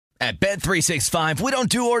At Bet365, we don't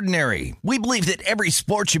do ordinary. We believe that every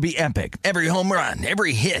sport should be epic. Every home run,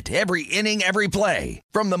 every hit, every inning, every play.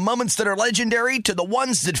 From the moments that are legendary to the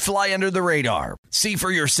ones that fly under the radar. See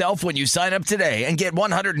for yourself when you sign up today and get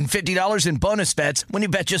 $150 in bonus bets when you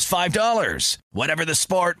bet just $5. Whatever the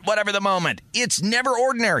sport, whatever the moment, it's never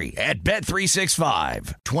ordinary at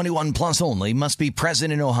Bet365. 21 plus only. Must be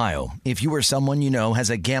present in Ohio. If you or someone you know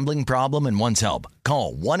has a gambling problem and wants help,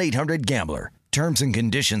 call 1-800-GAMBLER. Terms and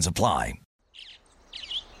conditions apply.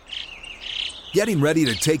 Getting ready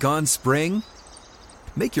to take on spring?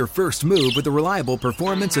 Make your first move with the reliable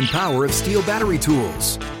performance and power of Steel battery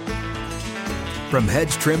tools. From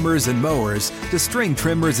hedge trimmers and mowers to string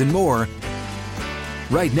trimmers and more,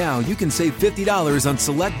 right now you can save $50 on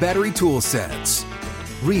select battery tool sets.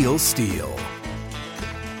 Real Steel.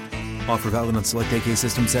 Offer valid on select AK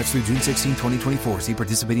system sets through June 16, 2024. See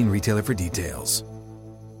participating retailer for details.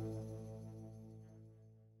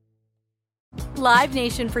 Live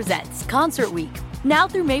Nation presents Concert Week. Now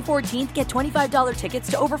through May 14th, get $25 tickets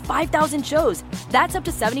to over 5,000 shows. That's up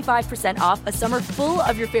to 75% off a summer full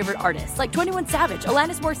of your favorite artists like 21 Savage,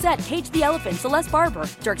 Alanis Morissette, Cage the Elephant, Celeste Barber,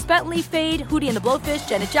 Dierks Bentley, Fade, Hootie and the Blowfish,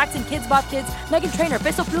 Janet Jackson, Kidz Bop Kids, Meghan Trainor,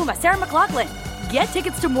 Peso Pluma, Sarah McLachlan. Get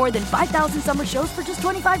tickets to more than 5,000 summer shows for just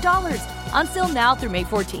 $25. Until now through May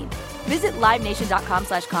 14th. Visit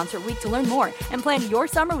LiveNation.com/Concert Week to learn more and plan your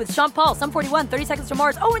summer with Sean Paul, Sum 41, 30 Seconds to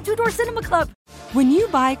Mars, and Two Door Cinema Club. When you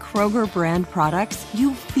buy Kroger brand products,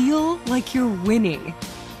 you feel like you're winning.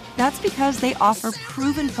 That's because they offer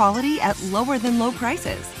proven quality at lower than low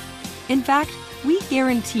prices. In fact, we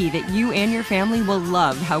guarantee that you and your family will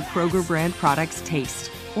love how Kroger brand products taste,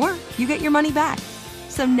 or you get your money back.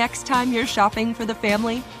 So next time you're shopping for the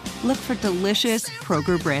family, look for delicious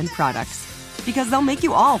Kroger brand products, because they'll make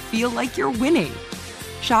you all feel like you're winning.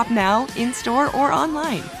 Shop now, in-store, or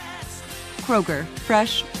online. Kroger,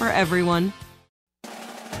 fresh for everyone.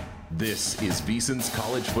 This is VSiN's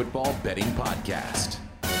College Football Betting Podcast.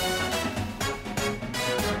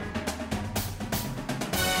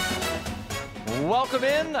 Welcome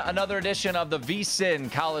in. Another edition of the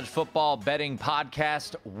VSiN College Football Betting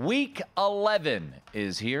Podcast. Week 11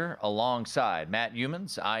 is here alongside Matt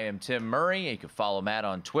Youmans. I am Tim Murray. You can follow Matt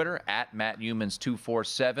on Twitter at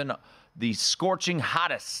MattYoumans247. The scorching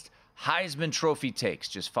hottest Heisman Trophy takes.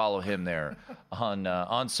 Just follow him there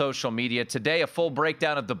on social media. Today, a full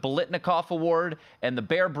breakdown of the Biletnikoff Award and the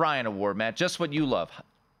Bear Bryant Award. Matt, just what you love.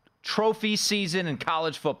 Trophy season in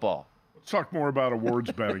college football. Let's talk more about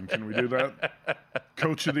awards betting. Can we do that?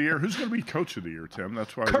 Coach of the Year? Who's going to be Coach of the Year, Tim?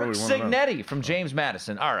 That's why I really want to know. Kirk Cignetti from James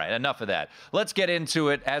Madison. All right, enough of that. Let's get into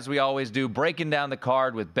it, as we always do, breaking down the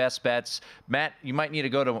card with best bets. Matt, you might need to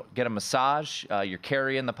go to get a massage. You're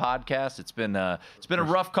carrying the podcast. It's been a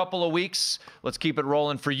rough couple of weeks. Let's keep it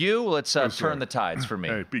rolling for you. Let's turn the tides for me.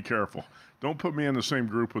 Hey, be careful. Don't put me in the same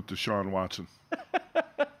group with Deshaun Watson.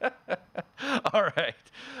 All right,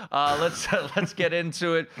 let's get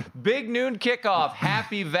into it. Big noon kickoff,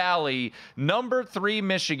 Happy Valley, number 3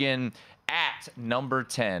 Michigan at number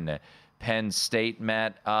 10 Penn State.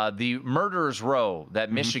 Matt, the murderer's row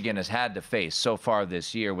that Michigan has had to face so far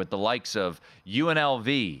this year with the likes of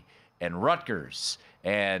UNLV and Rutgers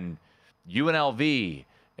and UNLV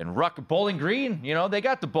and Bowling Green, they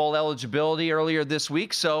got the bowl eligibility earlier this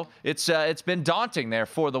week, so it's been daunting there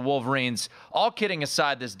for the Wolverines. All kidding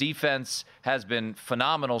aside, this defense has been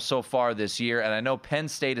phenomenal so far this year, and I know Penn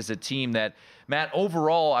State is a team that, Matt,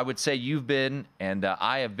 overall, I would say you've been, and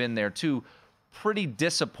I have been there too, pretty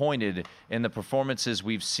disappointed in the performances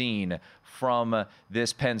we've seen from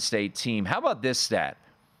this Penn State team. How about this stat?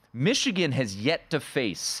 Michigan has yet to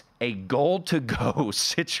face a goal-to-go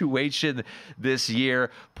situation this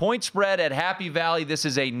year. Point spread at Happy Valley. This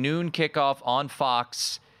is a noon kickoff on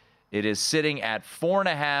Fox. It is sitting at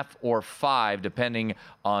 4.5 or 5, depending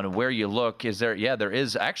on where you look. There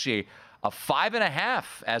is actually a 5.5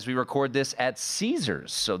 as we record this at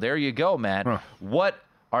Caesars. So there you go, Matt. Huh. What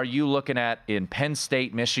are you looking at in Penn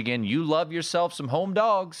State, Michigan? You love yourself some home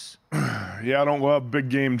dogs. Yeah, I don't love big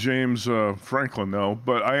game James Franklin, though,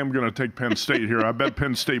 but I am going to take Penn State here. I bet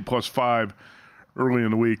Penn State +5 early in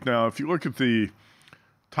the week. Now, if you look at the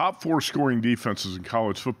top 4 scoring defenses in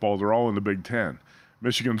college football, they're all in the Big Ten.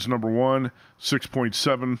 Michigan's number 1,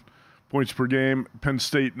 6.7 points per game. Penn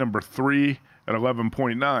State number 3 at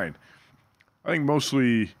 11.9. I think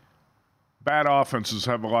mostly bad offenses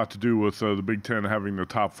have a lot to do with the Big Ten having the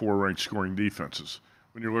top 4 ranked scoring defenses.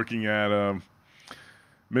 When you're looking at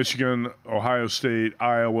Michigan, Ohio State,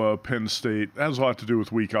 Iowa, Penn State, that has a lot to do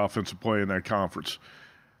with weak offensive play in that conference.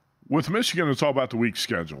 With Michigan, it's all about the week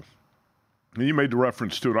schedule. And you made the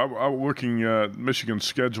reference to it. I'm looking at Michigan's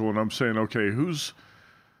schedule, and I'm saying, okay, who's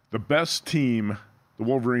the best team the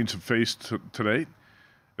Wolverines have faced to date,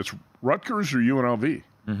 it's Rutgers or UNLV.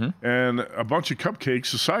 And a bunch of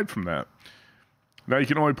cupcakes aside from that. Now, you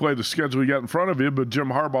can only play the schedule you got in front of you, but Jim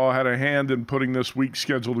Harbaugh had a hand in putting this week's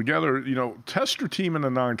schedule together. You know, test your team in the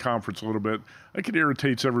non-conference a little bit. I think it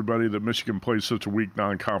irritates everybody that Michigan plays such a weak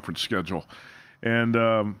non-conference schedule. And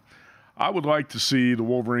I would like to see the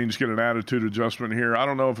Wolverines get an attitude adjustment here. I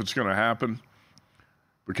don't know if it's going to happen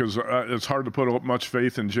because it's hard to put much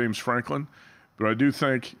faith in James Franklin. But I do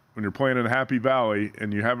think when you're playing in Happy Valley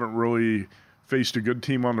and you haven't really faced a good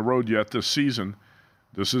team on the road yet this season,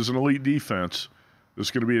 this is an elite defense. This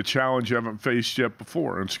is going to be a challenge you haven't faced yet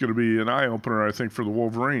before. It's going to be an eye-opener, I think, for the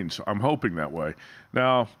Wolverines. I'm hoping that way.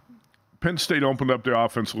 Now, Penn State opened up the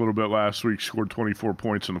offense a little bit last week, scored 24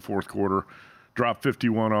 points in the fourth quarter, dropped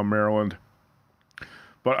 51 on Maryland.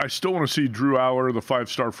 But I still want to see Drew Aller, the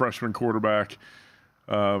 5-star freshman quarterback,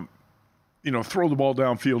 throw the ball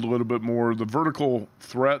downfield a little bit more. The vertical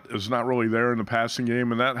threat is not really there in the passing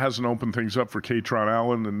game, and that hasn't opened things up for Katron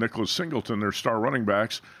Allen and Nicholas Singleton, their star running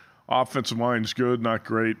backs. Offensive line's good, not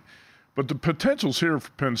great. But the potential's here for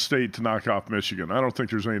Penn State to knock off Michigan. I don't think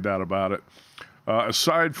there's any doubt about it.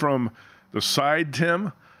 Aside from the side,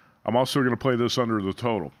 Tim, I'm also going to play this under the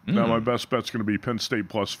total. Now, my best bet's going to be Penn State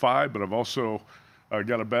 +5, but I've also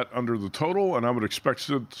got a bet under the total, and I would expect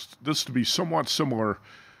this to be somewhat similar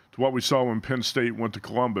to what we saw when Penn State went to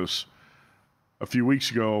Columbus a few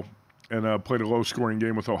weeks ago and played a low-scoring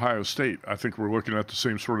game with Ohio State. I think we're looking at the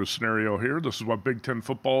same sort of scenario here. This is what Big Ten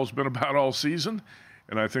football has been about all season,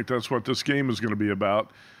 and I think that's what this game is going to be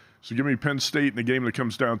about. So give me Penn State in a game that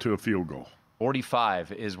comes down to a field goal.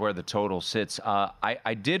 45 is where the total sits.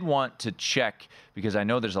 I did want to check because I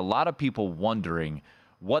know there's a lot of people wondering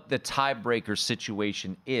what the tiebreaker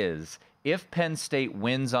situation is. If Penn State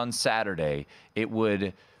wins on Saturday, it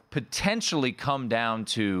would potentially come down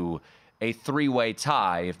to a 3-way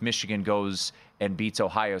tie if Michigan goes and beats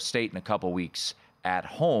Ohio State in a couple weeks at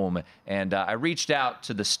home. And I reached out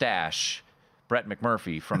to the stash, Brett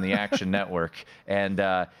McMurphy from the Action Network,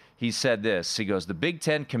 and he said this. He goes, the Big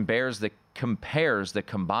Ten compares the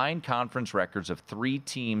combined conference records of 3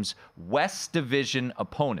 teams' West Division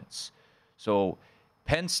opponents. So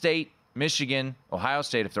Penn State, Michigan, Ohio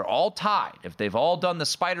State, if they're all tied, if they've all done the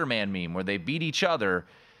Spider-Man meme where they beat each other,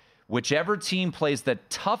 whichever team plays the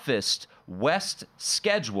toughest West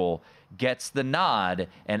schedule gets the nod.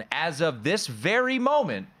 And as of this very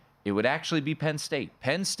moment, it would actually be Penn State.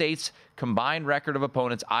 Penn State's combined record of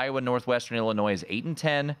opponents, Iowa, Northwestern, Illinois, is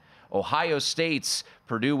 8-10. Ohio State's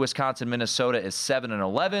Purdue, Wisconsin, Minnesota is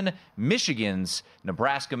 7-11. Michigan's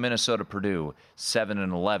Nebraska, Minnesota, Purdue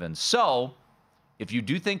 7-11. So if you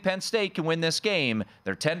do think Penn State can win this game,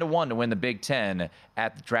 they're 10-1 to win the Big Ten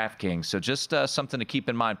at the DraftKings. So just something to keep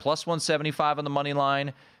in mind. Plus 175 on the money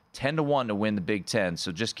line, 10-1 to win the Big Ten.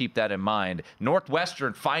 So just keep that in mind.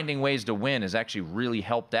 Northwestern finding ways to win has actually really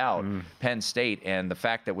helped out Penn State. And the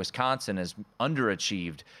fact that Wisconsin has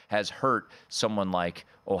underachieved has hurt someone like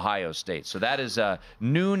Ohio State. So that is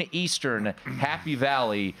noon Eastern, Happy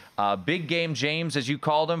Valley. Big game, James, as you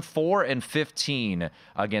called him, 4-15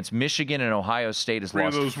 against Michigan, and Ohio State has 3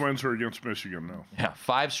 lost. of those wins are against Michigan now. Yeah,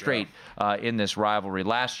 5 straight in this rivalry.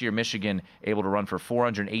 Last year, Michigan able to run for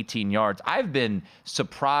 418 yards. I've been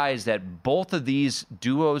surprised at both of these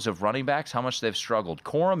duos of running backs, how much they've struggled.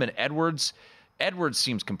 Corum and Edwards. Edwards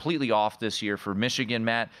seems completely off this year for Michigan,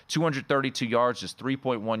 Matt. 232 yards, just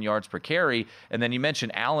 3.1 yards per carry. And then you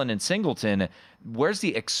mentioned Allen and Singleton. Where's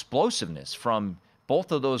the explosiveness from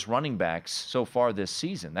both of those running backs so far this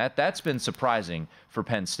season? That's been surprising for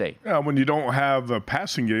Penn State. Yeah, when you don't have a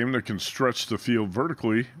passing game that can stretch the field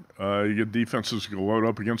vertically, you get defenses that load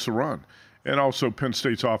up against the run. And also Penn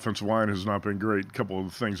State's offensive line has not been great. A couple of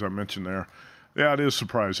the things I mentioned there. Yeah, it is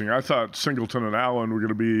surprising. I thought Singleton and Allen were going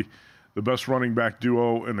to be the best running back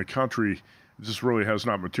duo in the country. It just really has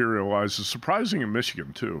not materialized. It's surprising in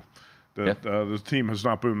Michigan, too, that the team has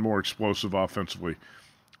not been more explosive offensively.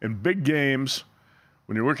 In big games,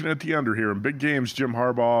 when you're looking at the under here, in big games, Jim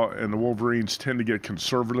Harbaugh and the Wolverines tend to get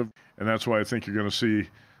conservative, and that's why I think you're going to see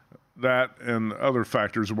that and other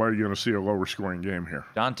factors why you're going to see a lower scoring game here.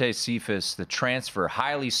 Dante Cephas, the transfer,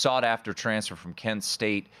 highly sought-after transfer from Kent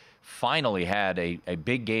State, finally had a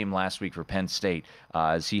big game last week for Penn State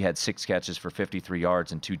as he had 6 catches for 53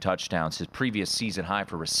 yards and 2 touchdowns. His previous season high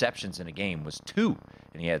for receptions in a game was 2,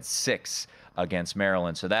 and he had 6 against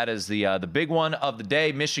Maryland. So that is the big one of the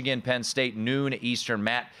day. Michigan, Penn State, noon Eastern.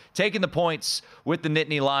 Matt taking the points with the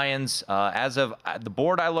Nittany Lions. As of the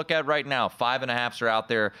board I look at right now, 5.5s are out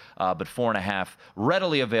there, but 4.5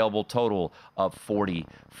 readily available, total of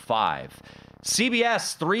 45.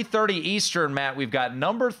 CBS, 3:30 Eastern, Matt. We've got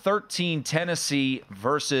number 13 Tennessee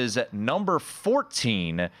versus number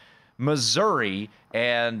 14 Missouri.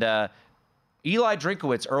 And Eli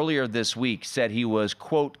Drinkwitz earlier this week said he was,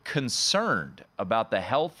 quote, concerned about the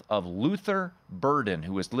health of Luther Burden,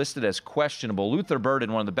 who was listed as questionable. Luther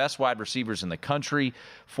Burden, one of the best wide receivers in the country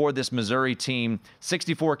for this Missouri team.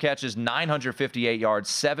 64 catches, 958 yards,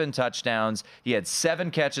 7 touchdowns. He had 7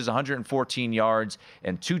 catches, 114 yards,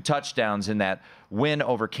 and 2 touchdowns in that win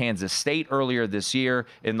over Kansas State earlier this year.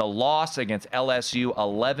 In the loss against LSU,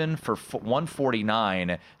 11 for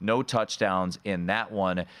 149, no touchdowns in that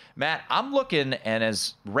one. Matt, I'm looking, and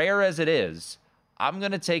as rare as it is, I'm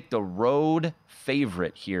going to take the road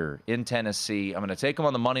favorite here in Tennessee. I'm going to take them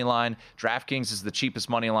on the money line. DraftKings is the cheapest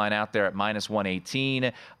money line out there at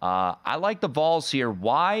 -118. I like the Vols here.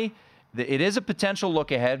 Why? It is a potential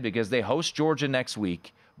look ahead because they host Georgia next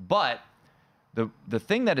week. But the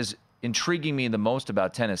thing that is intriguing me the most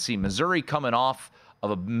about Tennessee, Missouri coming off of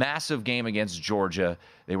a massive game against Georgia.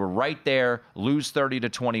 They were right there, lose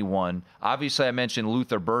 30-21. Obviously, I mentioned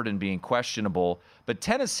Luther Burden being questionable, but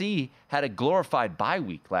Tennessee had a glorified bye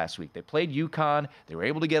week last week. They played UConn. They were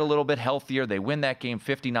able to get a little bit healthier. They win that game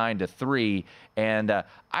 59-3. And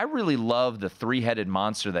I really love the three-headed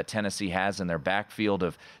monster that Tennessee has in their backfield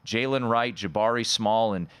of Jalen Wright, Jabari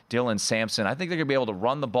Small, and Dylan Sampson. I think they're going to be able to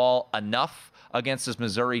run the ball enough against this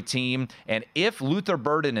Missouri team. And if Luther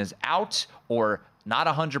Burden is out or not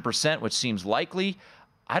 100%, which seems likely,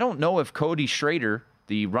 I don't know if Cody Schrader,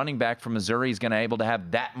 the running back from Missouri, is going to be able to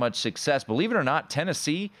have that much success. Believe it or not,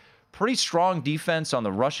 Tennessee, pretty strong defense on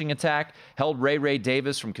the rushing attack, held Ray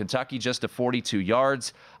Davis from Kentucky just to 42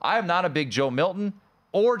 yards. I am not a big Joe Milton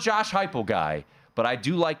or Josh Heupel guy, but I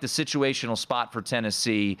do like the situational spot for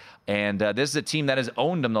Tennessee, and this is a team that has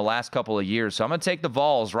owned them the last couple of years. So I'm going to take the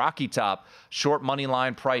Vols, Rocky Top, short money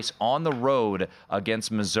line price on the road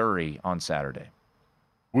against Missouri on Saturday.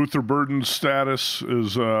 Luther Burden's status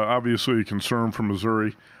is obviously a concern for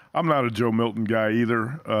Missouri. I'm not a Joe Milton guy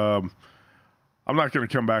either. I'm not going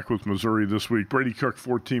to come back with Missouri this week. Brady Cook,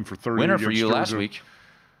 14 for 30. Winner for you Georgia last week.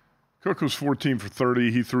 Cook was 14 for 30.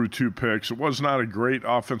 He threw 2 picks. It was not a great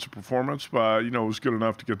offensive performance, but, it was good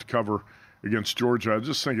enough to get the cover against Georgia. I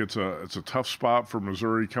just think it's a tough spot for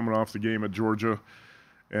Missouri coming off the game at Georgia.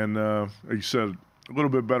 And, like you said, a little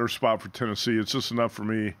bit better spot for Tennessee. It's just enough for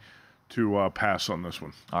me to pass on this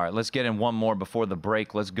one. All right, let's get in one more before the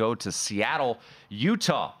break. Let's go to Seattle,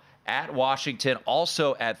 Utah at Washington,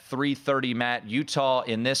 also at 3:30, Matt. Utah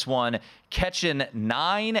in this one catching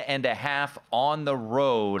 9.5 on the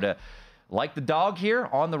road. Like the dog here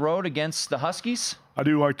on the road against the Huskies? I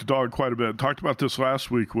do like the dog quite a bit. Talked about this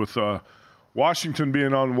last week with Washington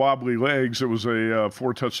being on wobbly legs. It was a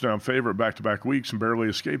 4-touchdown favorite back-to-back weeks and barely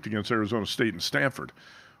escaped against Arizona State and Stanford.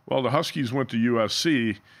 Well, the Huskies went to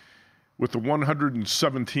USC with the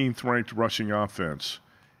 117th ranked rushing offense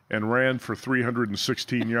and ran for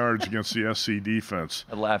 316 yards against the SC defense.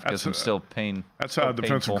 I laugh because I'm still pain. That's how a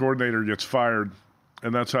defensive coordinator gets fired,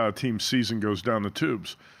 and that's how a team's season goes down the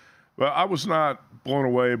tubes. But I was not blown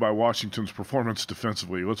away by Washington's performance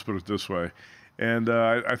defensively, let's put it this way. And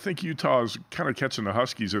I think Utah is kind of catching the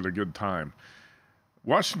Huskies at a good time.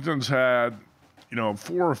 Washington's had, 4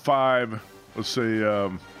 or 5, let's say,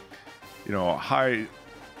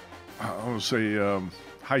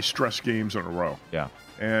 high-stress games in a row. Yeah.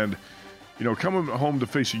 And, coming home to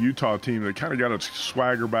face a Utah team that kind of got its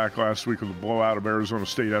swagger back last week with a blowout of Arizona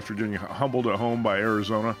State after getting humbled at home by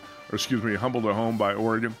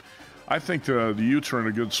Oregon. I think the Utes are in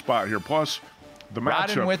a good spot here. Plus, the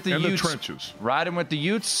matchup and the trenches. Riding with the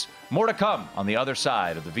Utes. More to come on the other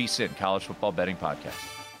side of the VSiN College Football Betting Podcast.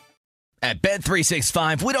 At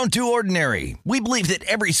Bet365, we don't do ordinary. We believe that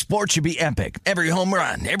every sport should be epic. Every home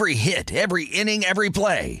run, every hit, every inning, every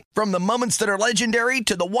play. From the moments that are legendary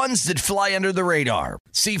to the ones that fly under the radar.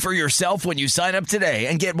 See for yourself when you sign up today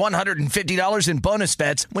and get $150 in bonus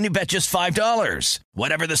bets when you bet just $5.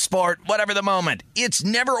 Whatever the sport, whatever the moment, it's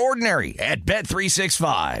never ordinary at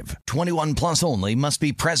Bet365. 21 plus only. Must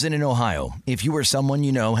be present in Ohio. If you or someone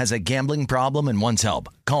you know has a gambling problem and wants help,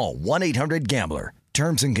 call 1-800-GAMBLER.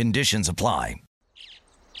 Terms and conditions apply.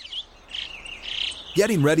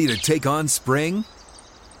 Getting ready to take on spring?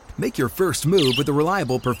 Make your first move with the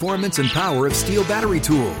reliable performance and power of Steel battery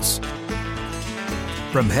tools.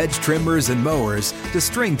 From hedge trimmers and mowers to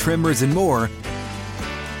string trimmers and more,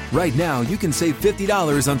 right now you can save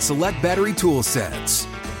 $50 on select battery tool sets.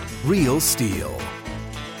 Real Steel.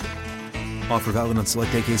 Offer valid on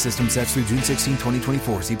select AK system sets through June 16,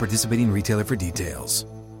 2024. See participating retailer for details.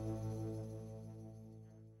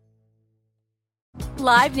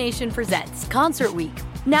 Live Nation presents Concert Week.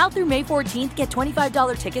 Now through May 14th, get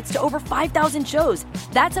 $25 tickets to over 5,000 shows.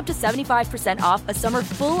 That's up to 75% off a summer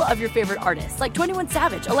full of your favorite artists like 21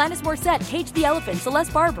 Savage, Alanis Morissette, Cage the Elephant,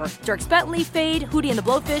 Celeste Barber, Dierks Bentley, Fade, Hootie and the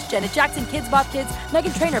Blowfish, Janet Jackson, Kidz Bop Kids,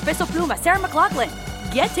 Meghan Trainor, Bissell Pluma, Sarah McLachlan.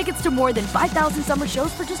 Get tickets to more than 5,000 summer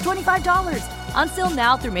shows for just $25. Until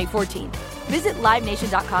now through May 14th. Visit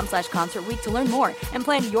LiveNation.com/Concert Week to learn more and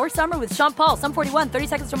plan your summer with Sean Paul, Sum 41, 30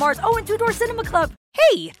 Seconds to Mars, and Two Door Cinema Club.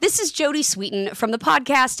 Hey, this is Jodie Sweetin from the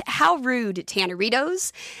podcast How Rude,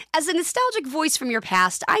 Tanneritos. As a nostalgic voice from your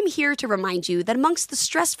past, I'm here to remind you that amongst the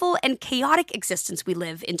stressful and chaotic existence we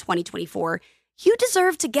live in 2024, you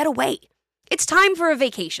deserve to get away. It's time for a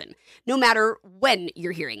vacation, no matter when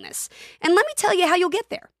you're hearing this. And let me tell you how you'll get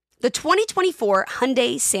there. The 2024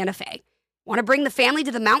 Hyundai Santa Fe. Want to bring the family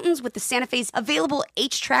to the mountains with the Santa Fe's available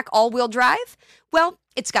H-Track all-wheel drive? Well,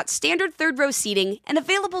 it's got standard third-row seating and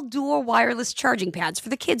available dual wireless charging pads for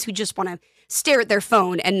the kids who just want to stare at their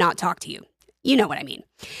phone and not talk to you. You know what I mean.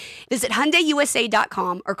 Visit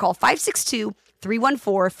HyundaiUSA.com or call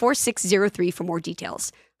 562-314-4603 for more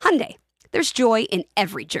details. Hyundai, there's joy in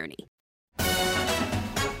every journey.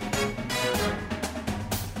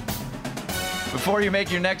 Before you make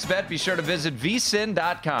your next bet, be sure to visit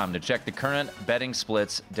vsin.com to check the current betting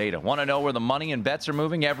splits data. Want to know where the money and bets are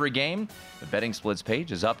moving every game? The betting splits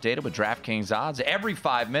page is updated with DraftKings odds every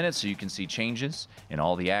 5 minutes so you can see changes in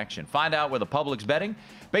all the action. Find out where the public's betting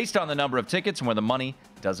based on the number of tickets and where the money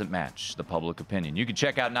doesn't match the public opinion. You can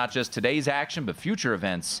check out not just today's action, but future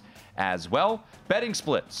events as well. Betting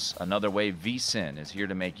splits, another way VSiN is here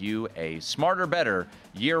to make you a smarter, better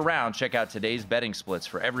year-round. Check out today's betting splits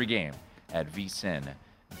for every game at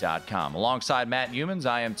vsin.com. Alongside Matt Humans,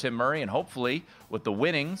 I am Tim Murray, and hopefully with the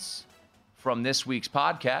winnings from this week's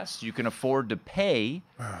podcast, you can afford to pay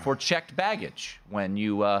for checked baggage when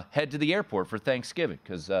you head to the airport for Thanksgiving,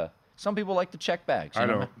 because some people like to check bags. I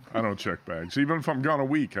don't check bags. Even if I'm gone a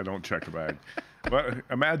week, I don't check a bag. But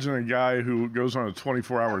imagine a guy who goes on a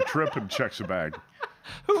 24-hour trip and checks a bag.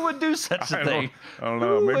 Who would do such a thing? I don't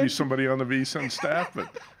know. Maybe somebody on the VSiN staff, but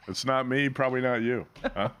it's not me, probably not you.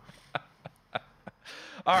 Huh?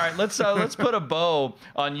 All right, let's put a bow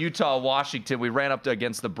on Utah-Washington. We ran up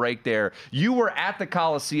against the break there. You were at the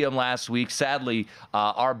Coliseum last week. Sadly,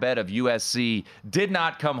 our bet of USC did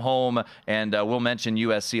not come home, and we'll mention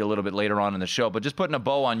USC a little bit later on in the show. But just putting a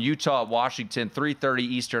bow on Utah-Washington, 3:30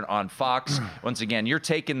 Eastern on Fox. Once again, you're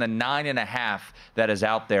taking the 9.5 that is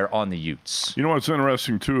out there on the Utes. You know what's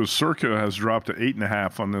interesting, too, is Circa has dropped to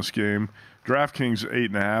 8.5 on this game. DraftKings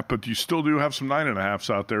 8.5, but you still do have some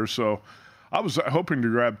 9.5s out there, so I was hoping to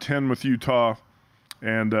grab 10 with Utah,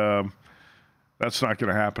 and that's not going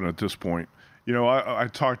to happen at this point. You know, I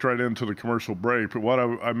talked right into the commercial break, but what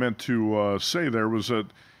I meant to say there was that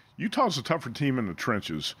Utah's a tougher team in the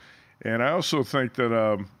trenches. And I also think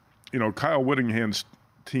that, Kyle Whittingham's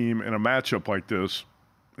team in a matchup like this,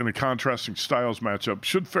 in a contrasting styles matchup,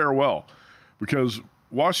 should fare well, because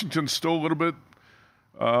Washington's still a little bit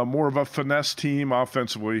more of a finesse team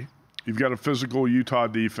offensively. You've got a physical Utah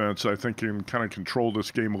defense, I think, can kind of control this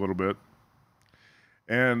game a little bit.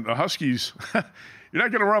 And the Huskies, you're not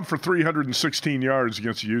going to run for 316 yards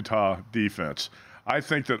against the Utah defense. I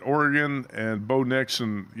think that Oregon and Bo Nix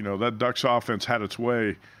and, that Ducks offense had its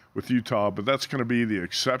way with Utah, but that's going to be the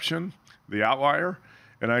exception, the outlier,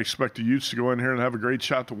 and I expect the Utes to go in here and have a great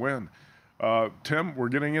shot to win. Tim, we're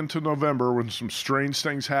getting into November when some strange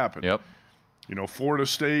things happen. Yep. Florida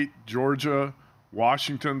State, Georgia,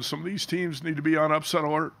 Washington, some of these teams need to be on upset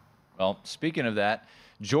alert. Well, speaking of that,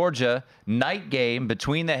 Georgia, night game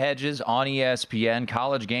between the hedges on ESPN.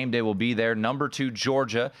 College Game Day will be there. Number 2,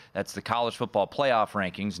 Georgia. That's the college football playoff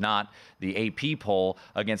rankings, not the AP poll,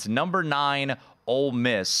 against number 9, Ole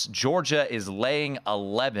Miss. Georgia is laying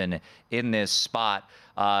 11 in this spot.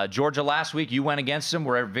 Georgia last week, you went against them.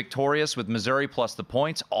 We're victorious with Missouri plus the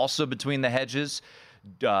points. Also between the hedges,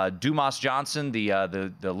 Dumas Johnson,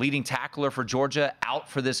 the leading tackler for Georgia, out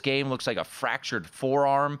for this game. Looks like a fractured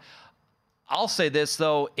forearm. I'll say this,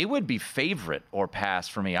 though. It would be favorite or pass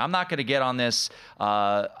for me. I'm not going to get on this.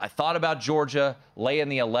 I thought about Georgia laying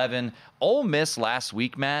the 11. Ole Miss last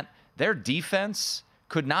week, Matt, their defense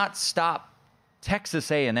could not stop Texas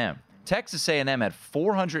A&M. Texas A&M had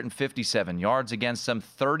 457 yards against them,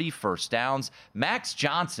 30 first downs. Max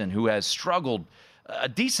Johnson, who has struggled a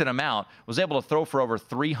decent amount, was able to throw for over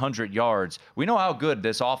 300 yards. We know how good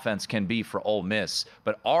this offense can be for Ole Miss,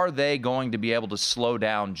 but are they going to be able to slow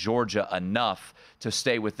down Georgia enough to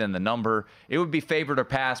stay within the number? It would be favored or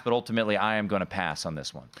pass, but ultimately I am going to pass on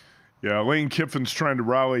this one. Yeah, Lane Kiffin's trying to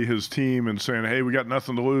rally his team and saying, hey, we got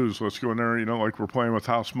nothing to lose. Let's go in there, like we're playing with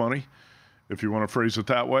house money, if you want to phrase it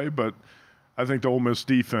that way. But I think the Ole Miss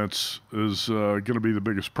defense is going to be the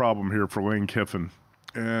biggest problem here for Lane Kiffin.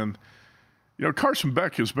 And, Carson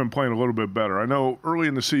Beck has been playing a little bit better. I know early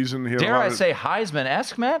in the season he had Dare I say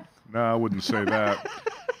Heisman-esque, Matt? No, I wouldn't say that.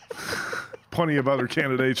 Plenty of other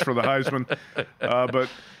candidates for the Heisman. But,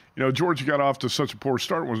 Georgia got off to such a poor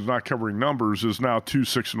start, was not covering numbers, is now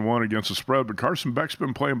 2-6-1 against the spread. But Carson Beck's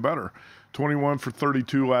been playing better. 21 for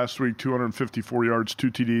 32 last week, 254 yards,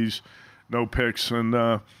 2 TDs, no picks. And,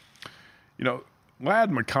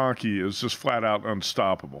 Ladd McConkey is just flat out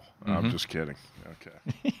unstoppable. Mm-hmm. I'm just kidding.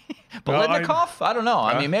 Okay. Biletnikoff? I don't know.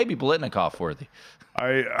 I mean, maybe Biletnikoff worthy.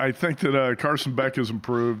 I think that Carson Beck has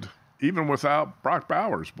improved, even without Brock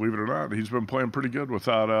Bowers, believe it or not. He's been playing pretty good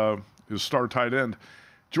without his star tight end.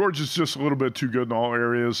 Georgia's just a little bit too good in all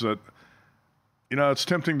areas that, it's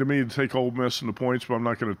tempting to me to take Ole Miss in the points, but I'm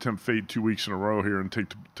not going to tempt fate 2 weeks in a row here and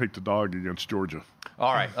take the dog against Georgia.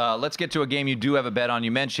 All right, let's get to a game you do have a bet on.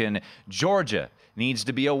 You mentioned Georgia needs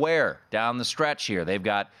to be aware down the stretch here. They've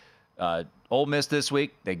got Ole Miss this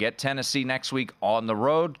week. They get Tennessee next week on the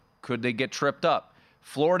road. Could they get tripped up?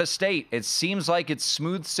 Florida State, it seems like it's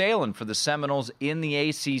smooth sailing for the Seminoles in the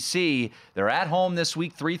ACC. They're at home this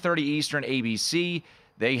week, 3:30 Eastern, ABC.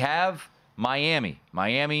 They have Miami.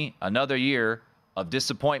 Miami, another year of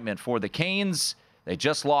disappointment for the Canes. They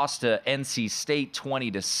just lost to NC State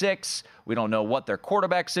 20-6. We don't know what their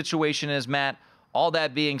quarterback situation is, Matt. All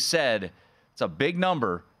that being said, it's a big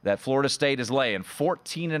number that Florida State is laying.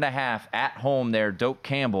 14.5 at home there. Doak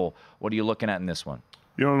Campbell, what are you looking at in this one?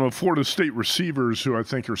 The Florida State receivers, who I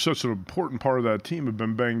think are such an important part of that team, have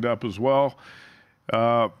been banged up as well.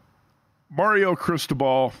 Mario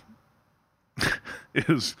Cristobal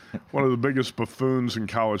is one of the biggest buffoons in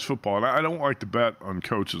college football. And I don't like to bet on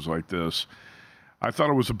coaches like this. I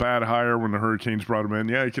thought it was a bad hire when the Hurricanes brought him in.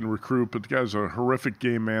 Yeah, he can recruit, but the guy's a horrific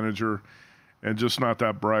game manager and just not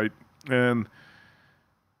that bright. And,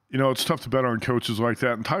 it's tough to bet on coaches like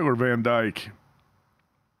that. And Tyler Van Dyke,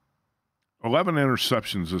 11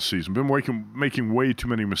 interceptions this season, been making way too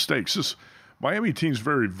many mistakes. This Miami team's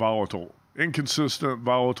very volatile. Inconsistent,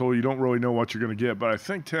 volatile. You don't really know what you're going to get. But I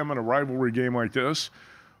think, Tim, in a rivalry game like this,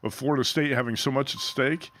 with Florida State having so much at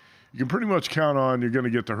stake, you can pretty much count on you're going to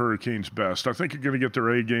get the Hurricanes' best. I think you're going to get their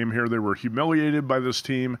A game here. They were humiliated by this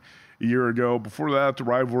team a year ago. Before that, the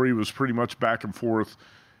rivalry was pretty much back and forth,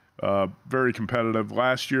 very competitive.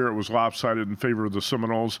 Last year, it was lopsided in favor of the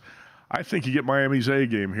Seminoles. I think you get Miami's A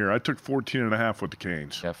game here. I took 14.5 with the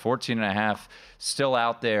Canes. Yeah, 14.5 still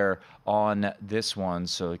out there on this one.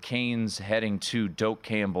 So the Canes heading to Doak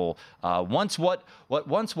Campbell. What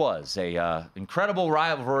once was a incredible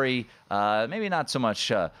rivalry. Maybe not so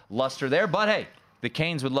much luster there, but hey, the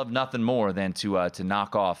Canes would love nothing more than to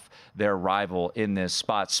knock off their rival in this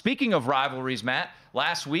spot. Speaking of rivalries, Matt,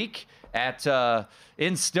 last week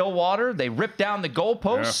in Stillwater, they ripped down the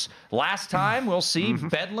goalposts. Yeah. Last time, we'll see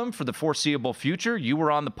Bedlam for the foreseeable future. You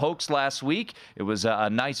were on the Pokes last week. It was a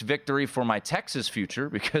nice victory for my Texas future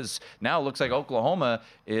because now it looks like Oklahoma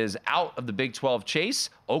is out of the Big 12 chase.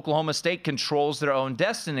 Oklahoma State controls their own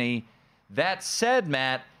destiny. That said,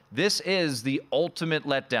 Matt, this is the ultimate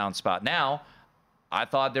letdown spot. Now, I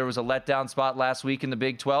thought there was a letdown spot last week in the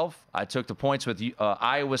Big 12. I took the points with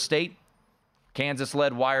Iowa State. Kansas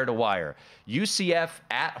led wire to wire. UCF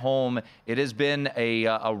at home. It has been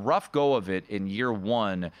a rough go of it in year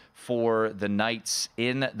one for the Knights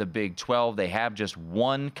in the Big 12. They have just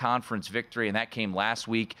one conference victory, and that came last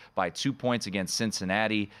week by 2 points against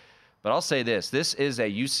Cincinnati. But I'll say this. This is a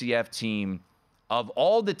UCF team. Of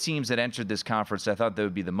all the teams that entered this conference, I thought they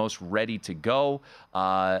would be the most ready to go.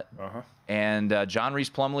 And John Reese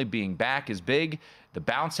Plumlee being back is big. The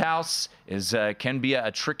bounce house can be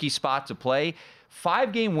a tricky spot to play.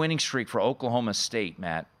 5-game winning streak for Oklahoma State,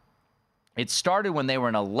 Matt. It started when they were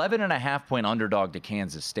an 11.5-point underdog to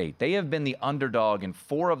Kansas State. They have been the underdog in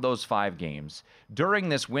 4 of those 5 games. During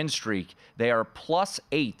this win streak, they are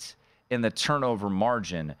 +8 in the turnover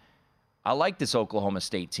margin. I like this Oklahoma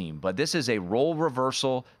State team, but this is a role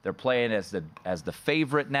reversal. They're playing as the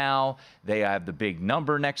favorite now. They have the big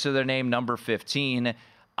number next to their name, number 15.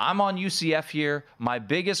 I'm on UCF here. My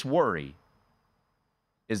biggest worry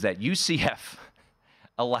is that UCF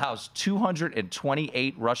allows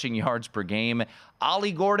 228 rushing yards per game.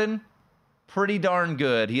 Ollie Gordon, pretty darn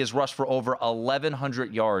good. He has rushed for over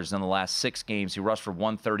 1,100 yards in the last 6 games. He rushed for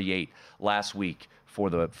 138 last week for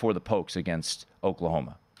the Pokes against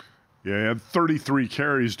Oklahoma. Yeah, he had 33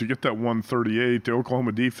 carries to get that 138. The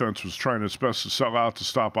Oklahoma defense was trying its best to sell out to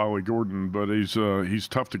stop Ollie Gordon, but he's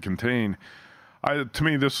tough to contain. To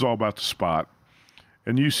me, this is all about the spot.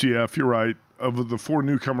 And UCF, you're right. Of the 4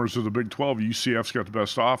 newcomers of the Big 12, UCF's got the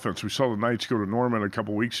best offense. We saw the Knights go to Norman a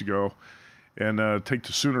couple weeks ago and take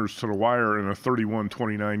the Sooners to the wire in a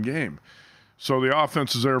 31-29 game. So the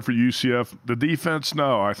offense is there for UCF. The defense,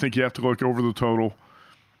 no. I think you have to look over the total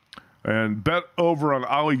and bet over on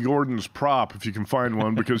Ollie Gordon's prop if you can find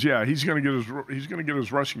one, because he's going to get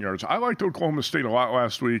his rushing yards. I liked Oklahoma State a lot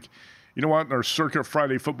last week. You know what? In our Circuit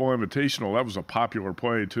Friday Football Invitational, that was a popular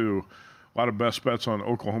play too. A lot of best bets on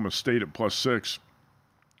Oklahoma State at +6.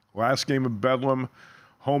 Last game of Bedlam,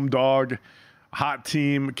 home dog, hot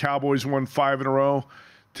team. Cowboys won 5 in a row.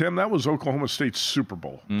 Tim, that was Oklahoma State's Super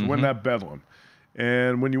Bowl to win that Bedlam.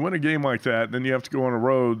 And when you win a game like that, then you have to go on a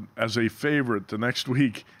road as a favorite the next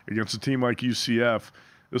week against a team like UCF.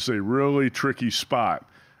 This is a really tricky spot.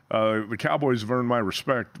 The Cowboys have earned my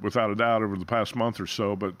respect without a doubt over the past month or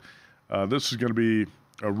so, but this is going to be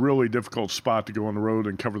a really difficult spot to go on the road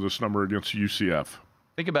and cover this number against UCF.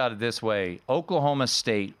 Think about it this way. Oklahoma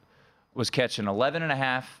State was catching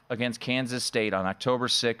 11.5 against Kansas State on October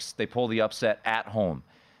 6th. They pulled the upset at home.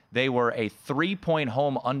 They were a 3-point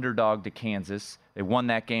home underdog to Kansas. They won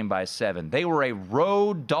that game by 7. They were a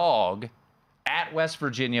road dog at West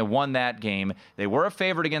Virginia, won that game. They were a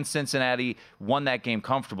favorite against Cincinnati, won that game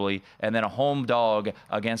comfortably, and then a home dog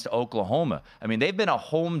against Oklahoma. I mean, they've been a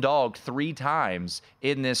home dog 3 times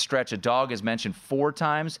in this stretch. A dog is mentioned 4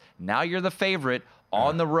 times. Now you're the favorite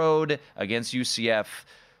on the road against UCF.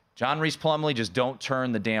 John Reese Plumlee, just don't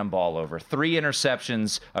turn the damn ball over. 3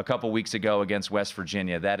 interceptions a couple weeks ago against West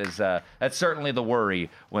Virginia. That's certainly the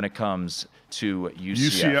worry when it comes to UCF.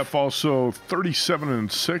 UCF also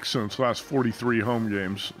 37-6 in its last 43 home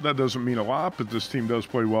games. That doesn't mean a lot, but this team does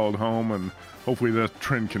play well at home, and hopefully that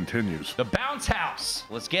trend continues. The Bounce House.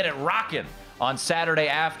 Let's get it rocking on Saturday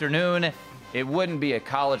afternoon. It wouldn't be a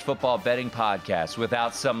college football betting podcast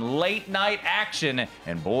without some late night action,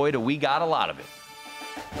 and boy, do we got a lot of it.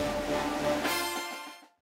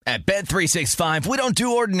 At Bet365, we don't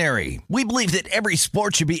do ordinary. We believe that every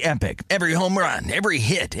sport should be epic. Every home run, every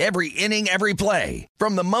hit, every inning, every play.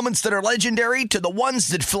 From the moments that are legendary to the ones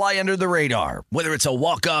that fly under the radar. Whether it's a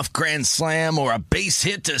walk-off grand slam or a base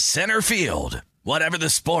hit to center field. Whatever the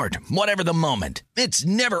sport, whatever the moment. It's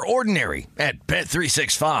never ordinary at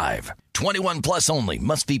Bet365. 21 plus only.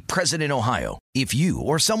 Must be present in Ohio. If you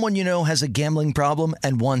or someone you know has a gambling problem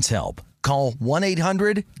and wants help, call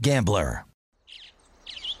 1-800-GAMBLER.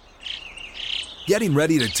 Getting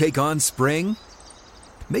ready to take on spring?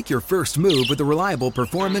 Make your first move with the reliable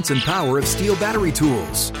performance and power of Steel battery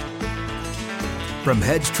tools. From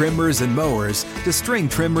hedge trimmers and mowers to string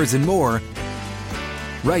trimmers and more,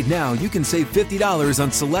 right now you can save $50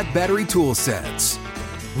 on select battery tool sets.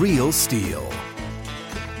 Real Steel.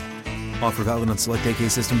 Offer valid on select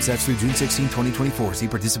AK system sets through June 16, 2024. See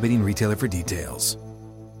participating retailer for details.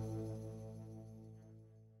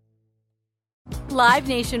 Live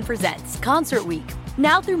Nation presents Concert Week.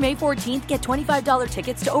 Now through May 14th, get $25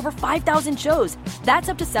 tickets to over 5,000 shows. That's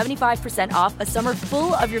up to 75% off a summer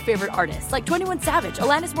full of your favorite artists like 21 Savage,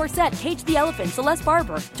 Alanis Morissette, Cage the Elephant, Celeste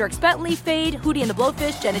Barber, Dierks Bentley, Fade, Hootie and the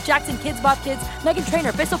Blowfish, Janet Jackson, Kidz Bop Kids, Meghan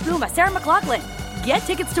Trainor, Peso Pluma, Sarah McLachlan. Get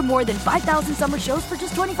tickets to more than 5,000 summer shows for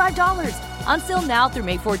just $25. Until now through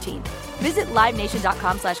May 14th. Visit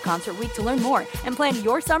LiveNation.com/Concert Week to learn more and plan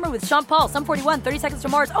your summer with Sean Paul, Sum 41, 30 Seconds to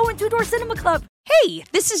Mars, and Two Door Cinema Club. Hey,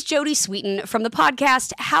 this is Jody Sweeten from the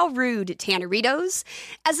podcast How Rude, Tanneritos.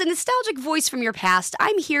 As a nostalgic voice from your past,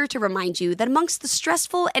 I'm here to remind you that amongst the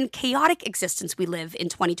stressful and chaotic existence we live in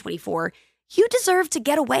 2024, you deserve to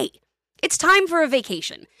get away. It's time for a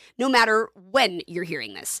vacation, no matter when you're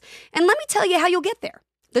hearing this. And let me tell you how you'll get there.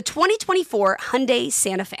 The 2024 Hyundai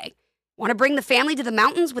Santa Fe. Want to bring the family to the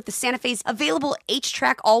mountains with the Santa Fe's available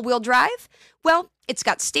H-Track all-wheel drive? Well, it's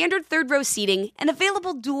got standard third-row seating and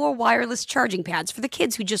available dual wireless charging pads for the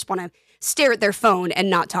kids who just want to stare at their phone and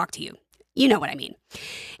not talk to you. You know what I mean.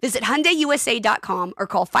 Visit HyundaiUSA.com or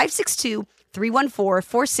call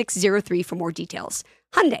 562-314-4603 for more details.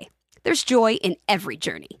 Hyundai, there's joy in every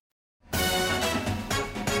journey.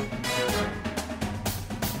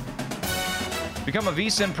 Become a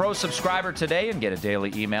VSiN Pro subscriber today and get a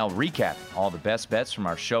daily email recapping all the best bets from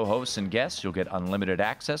our show hosts and guests. You'll get unlimited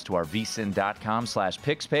access to our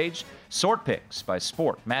vsin.com/picks page. Sort picks by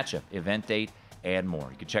sport, matchup, event date, and more.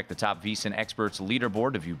 You can check the top VSiN experts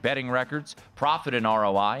leaderboard to view betting records, profit and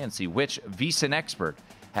ROI, and see which VSiN expert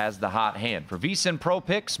has the hot hand. For VSiN Pro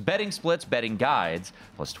picks, betting splits, betting guides,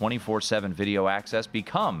 plus 24/7 video access,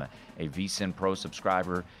 become a VSiN Pro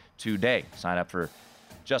subscriber today. Sign up for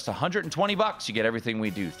just $120. You get everything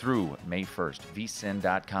we do through May 1st.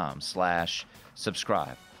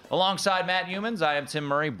 vsin.com/subscribe. Alongside Matt Humans, I am Tim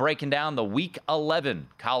Murray, breaking down the Week 11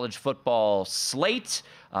 college football slate.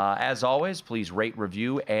 As always, please rate,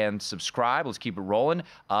 review, and subscribe. Let's keep it rolling.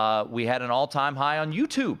 We had an all-time high on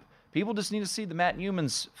YouTube. People just need to see the Matt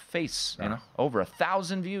Humans face. Over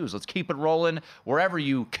 1,000 views. Let's keep it rolling wherever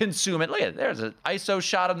you consume it. Look at it. There's an ISO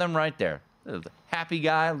shot of them right there. Happy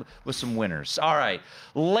guy with some winners. All right.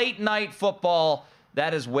 Late night football.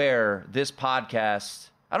 That is where this podcast,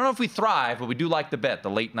 I don't know if we thrive, but we do like to bet the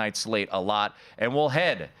late night slate a lot. And we'll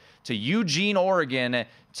head to Eugene, Oregon,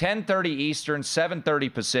 10:30 Eastern,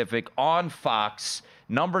 7:30 Pacific on Fox.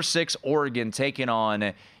 Number 6, Oregon taking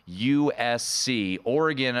on USC.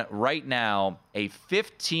 Oregon right now a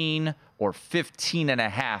 15 or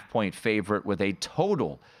 15.5 point favorite with a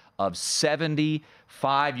total of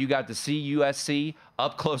 75. You got to see USC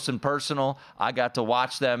up close and personal. I got to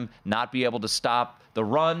watch them not be able to stop the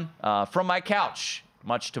run from my couch,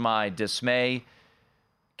 much to my dismay.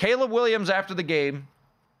 Caleb Williams after the game,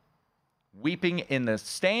 weeping in the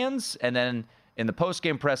stands, and then in the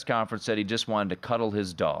post-game press conference said he just wanted to cuddle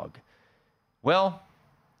his dog. Well,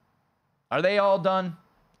 are they all done?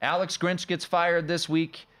 Alex Grinch gets fired this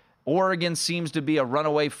week. Oregon seems to be a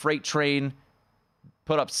runaway freight train.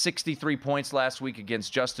 Put up 63 points last week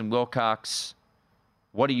against Justin Wilcox.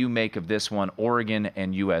 What do you make of this one, Oregon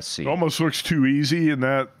and USC? It almost looks too easy, and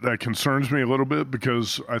that concerns me a little bit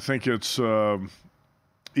because I think it's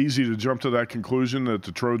easy to jump to that conclusion that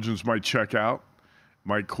the Trojans might check out,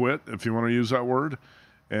 might quit, if you want to use that word.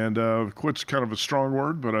 And quit's kind of a strong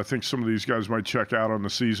word, but I think some of these guys might check out on the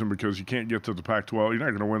season because you can't get to the Pac-12. You're not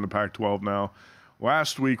going to win the Pac-12 now.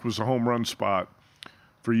 Last week was a home run spot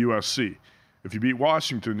for USC. If you beat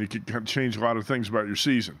Washington, you could change a lot of things about your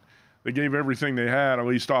season. They gave everything they had, at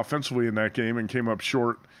least offensively, in that game and came up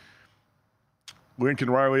short. Lincoln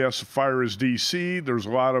Riley has to fire his DC. There's a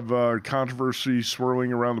lot of controversy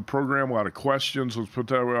swirling around the program, a lot of questions. Let's put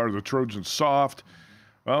that way. Are the Trojans soft?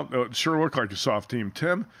 Well, it sure looked like a soft team.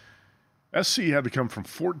 Tim, SC had to come from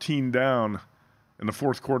 14 down in the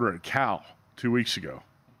fourth quarter at Cal 2 weeks ago,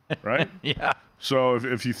 right? Yeah. So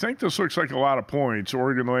if you think this looks like a lot of points,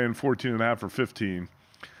 Oregon laying 14.5 or 15,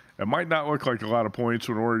 it might not look like a lot of points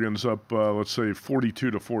when Oregon's up, let's say,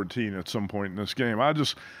 42-14 at some point in this game.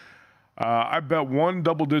 I bet one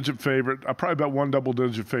double-digit favorite. I probably bet one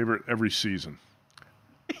double-digit favorite every season.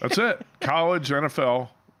 That's it. College, NFL.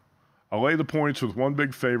 I lay the points with one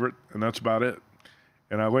big favorite, and that's about it.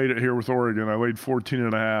 And I laid it here with Oregon. I laid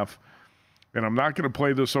 14.5. And I'm not going to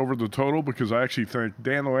play this over the total because I actually think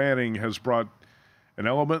Dan Lanning has brought an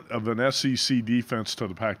element of an SEC defense to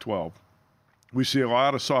the Pac-12. We see a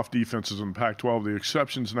lot of soft defenses in the Pac-12, the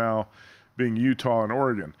exceptions now being Utah and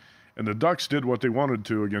Oregon. And the Ducks did what they wanted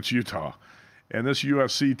to against Utah. And this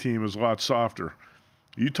USC team is a lot softer.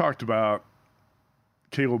 You talked about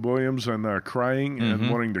Caleb Williams and crying and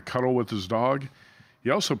wanting to cuddle with his dog. He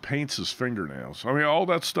also paints his fingernails. I mean, all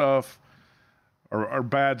that stuff are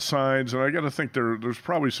bad signs. And I got to think there's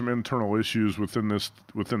probably some internal issues within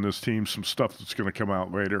this team, some stuff that's going to come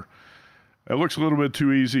out later. It looks a little bit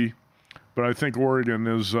too easy. But I think Oregon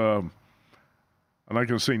is, I'm not going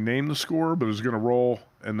to say name the score, but is going to roll,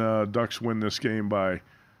 and Ducks win this game by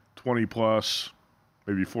 20+,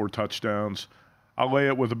 maybe 4 touchdowns. I'll lay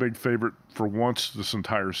it with a big favorite for once this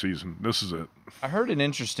entire season. This is it. I heard an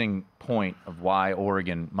interesting point of why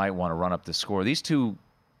Oregon might want to run up the score. These two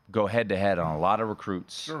go head-to-head on a lot of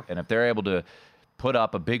recruits, Sure. And if they're able to put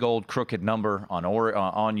up a big old crooked number on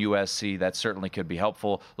USC, that certainly could be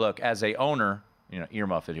helpful. Look, as a owner,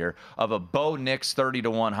 earmuff it here, of a Bo Nix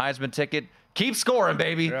 30-1 Heisman ticket, keep scoring,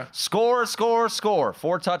 baby. Yeah. Score.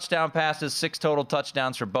 4 touchdown passes, 6 total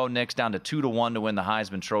touchdowns for Bo Nix, down to 2-1 to win the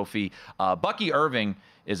Heisman Trophy. Bucky Irving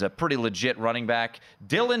is a pretty legit running back.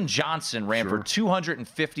 Dylan Johnson ran for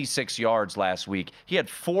 256 yards last week. He had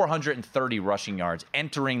 430 rushing yards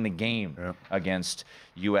entering the game against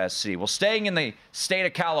USC. Well, staying in the state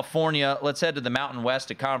of California, let's head to the Mountain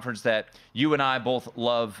West, a conference that you and I both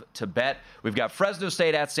love to bet. We've got Fresno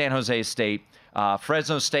State at San Jose State.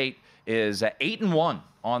 Fresno State is 8-1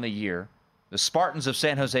 on the year. The Spartans of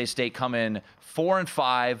San Jose State come in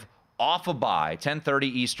 4-5 off a bye, 10:30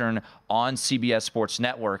 Eastern on CBS Sports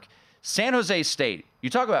Network. San Jose State, you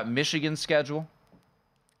talk about Michigan's schedule.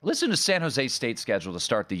 Listen to San Jose State's schedule to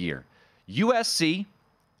start the year. USC,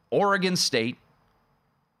 Oregon State,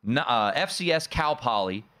 FCS Cal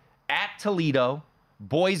Poly, at Toledo,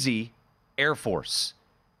 Boise, Air Force.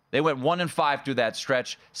 They went 1-5 through that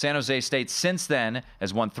stretch. San Jose State since then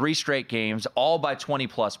has won 3 straight games, all by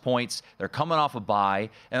 20-plus points. They're coming off a bye.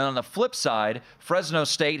 And on the flip side, Fresno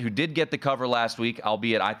State, who did get the cover last week,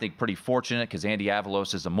 albeit I think pretty fortunate because Andy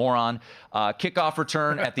Avalos is a moron, kickoff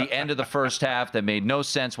return at the end of the first half that made no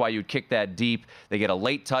sense why you'd kick that deep. They get a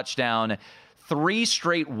late touchdown. 3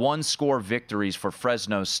 straight one-score victories for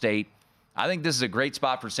Fresno State. I think this is a great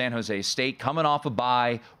spot for San Jose State. Coming off a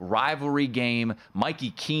bye, rivalry game.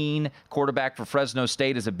 Mikey Keene, quarterback for Fresno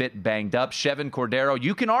State, is a bit banged up. Chevin Cordero,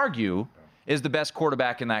 you can argue, is the best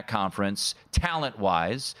quarterback in that conference,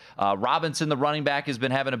 talent-wise. Robinson, the running back, has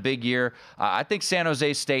been having a big year. I think San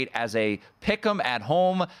Jose State, as a pick-em at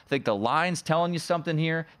home, I think the line's telling you something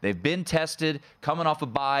here. They've been tested, coming off a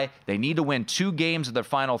bye. They need to win 2 games of their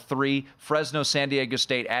final 3. Fresno, San Diego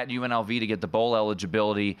State at UNLV to get the bowl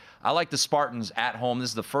eligibility. I like the Spartans at home. This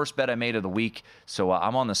is the first bet I made of the week, so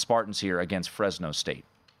I'm on the Spartans here against Fresno State.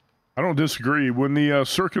 I don't disagree. When the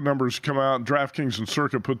circuit numbers come out, DraftKings and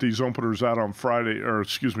Circuit put these openers out on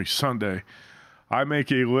Sunday. I make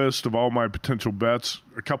a list of all my potential bets.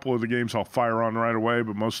 A couple of the games I'll fire on right away,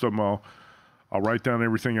 but most of them I'll write down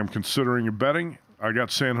everything I'm considering and betting. I got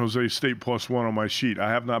San Jose State +1 on my sheet. I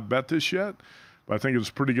have not bet this yet, but I think it's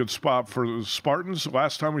a pretty good spot for the Spartans.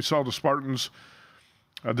 Last time we saw the Spartans,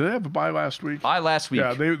 did they have a bye last week? Bye last week.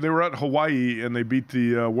 Yeah, they were at Hawaii, and they beat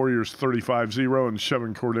the Warriors 35-0, and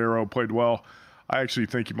Chevin Cordero played well. I actually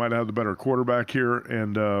think he might have the better quarterback here,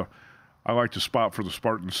 and I like the spot for the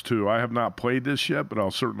Spartans, too. I have not played this yet, but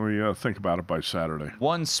I'll certainly think about it by Saturday.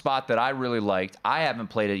 One spot that I really liked, I haven't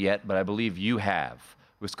played it yet, but I believe you have.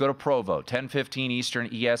 Let's go to Provo, 10:15 Eastern,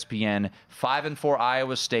 ESPN, 5-4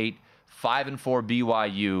 Iowa State, 5-4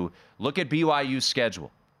 BYU. Look at BYU's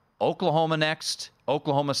schedule. Oklahoma next,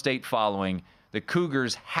 Oklahoma State following. The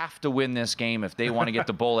Cougars have to win this game if they want to get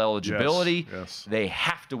the bowl eligibility. Yes. They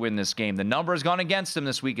have to win this game. The number has gone against them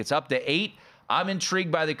this week. It's up to 8. I'm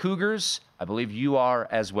intrigued by the Cougars. I believe you are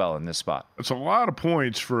as well in this spot. It's a lot of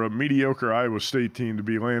points for a mediocre Iowa State team to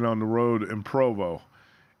be laying on the road in Provo.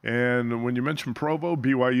 And when you mention Provo,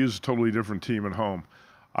 BYU is a totally different team at home.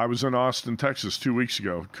 I was in Austin, Texas 2 weeks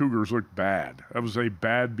ago. Cougars looked bad. That was a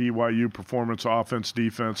bad BYU performance, offense,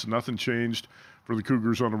 defense. Nothing changed for the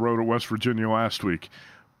Cougars on the road at West Virginia last week.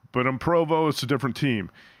 But in Provo, it's a different team.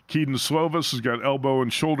 Keaton Slovis has got elbow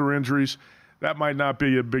and shoulder injuries. That might not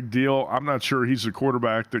be a big deal. I'm not sure he's the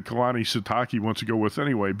quarterback that Kalani Sitake wants to go with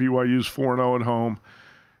anyway. BYU's 4-0 at home.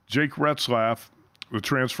 Jake Retzlaff, the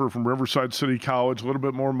transfer from Riverside City College, a little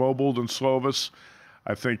bit more mobile than Slovis.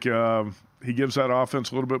 I think he gives that offense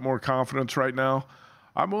a little bit more confidence right now.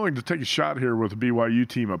 I'm willing to take a shot here with the BYU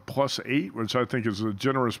team at +8, which I think is a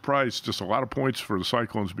generous price. Just a lot of points for the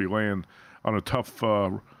Cyclones to be laying on a tough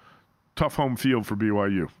home field for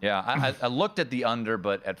BYU. Yeah, I looked at the under,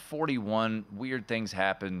 but at 41, weird things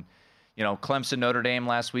happen. You know, Clemson, Notre Dame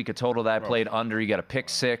last week, a total that I played under. You got a pick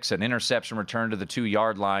 6, an interception return to the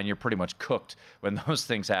 2-yard line. You're pretty much cooked when those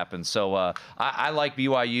things happen. So I like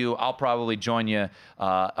BYU. I'll probably join you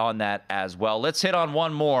on that as well. Let's hit on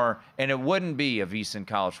one more, and it wouldn't be a VSiN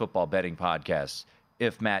College Football Betting Podcast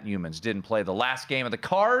if Matt Youmans didn't play the last game of the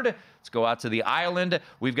card. Let's go out to the island.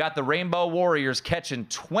 We've got the Rainbow Warriors catching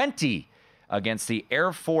 20 against the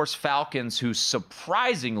Air Force Falcons, who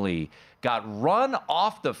surprisingly got run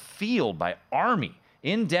off the field by Army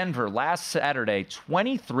in Denver last Saturday,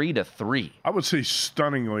 23-3. I would say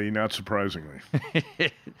stunningly, not surprisingly.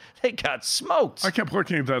 They got smoked. I kept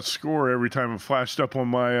looking at that score every time it flashed up on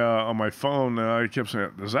my phone. I kept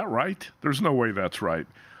saying, is that right? There's no way that's right.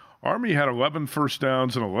 Army had 11 first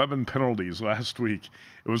downs and 11 penalties last week.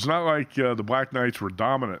 It was not like the Black Knights were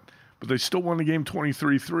dominant, but they still won the game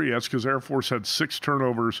 23-3. That's because Air Force had 6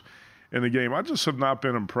 turnovers in the game. I just have not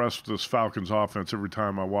been impressed with this Falcons offense every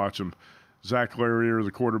time I watch them. Zach Larrier,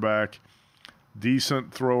 the quarterback,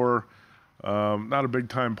 decent thrower, not a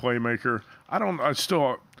big-time playmaker.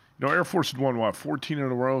 Air Force had won, 14 in a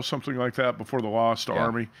row, something like that, before the loss to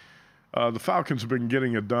Army. The Falcons have been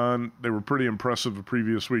getting it done. They were pretty impressive the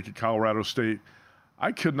previous week at Colorado State.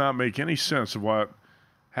 I could not make any sense of what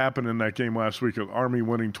happened in that game last week, with Army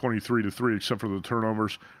winning 23-3, except for the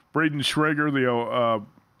turnovers. Braden Schrager,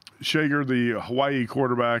 the Hawaii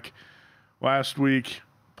quarterback, last week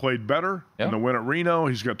played better in the win at Reno.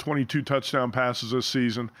 He's got 22 touchdown passes this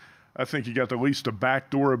season. I think he got at least a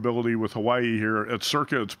backdoor ability with Hawaii here. At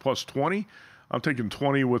Circa, it's +20. I'm taking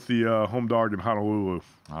 20 with the home dog in Honolulu.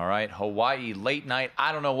 All right, Hawaii late night.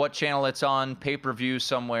 I don't know what channel it's on, pay-per-view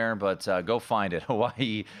somewhere, but go find it.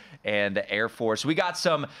 Hawaii and Air Force. We got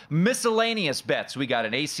some miscellaneous bets. We got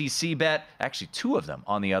an ACC bet, actually two of them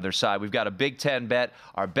on the other side. We've got a Big Ten bet,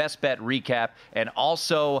 our best bet recap, and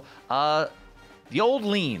also the old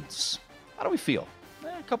leans. How do we feel?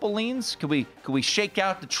 A couple leans. Could we shake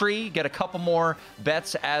out the tree, get a couple more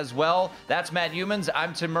bets as well? That's Matt Youmans.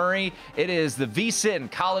 I'm Tim Murray. It is the VSiN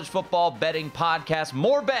College Football Betting Podcast.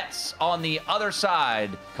 More bets on the other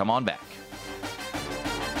side. Come on back.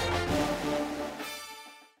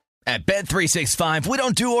 At Bet365, we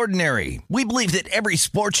don't do ordinary. We believe that every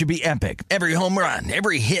sport should be epic. Every home run,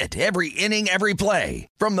 every hit, every inning, every play.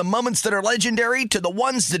 From the moments that are legendary to the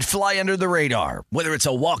ones that fly under the radar. Whether it's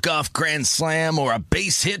a walk-off grand slam or a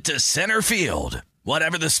base hit to center field.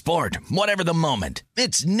 Whatever the sport, whatever the moment.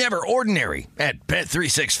 It's never ordinary at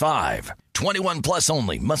Bet365. 21 plus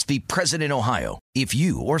only. Must be present in Ohio. If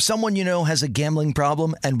you or someone you know has a gambling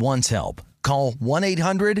problem and wants help, call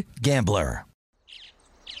 1-800-GAMBLER.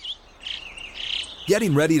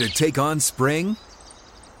 Getting ready to take on spring?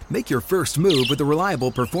 Make your first move with the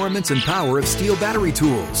reliable performance and power of Steel battery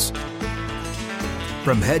tools.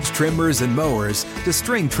 From hedge trimmers and mowers to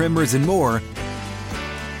string trimmers and more,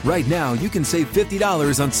 right now you can save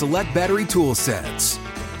 $50 on select battery tool sets.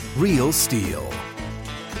 Real Steel.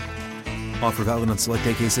 Offer valid on select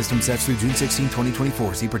AK system sets through June 16,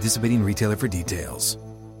 2024. See participating retailer for details.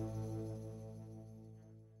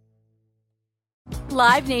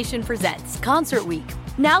 Live Nation presents Concert Week.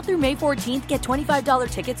 Now through May 14th, get $25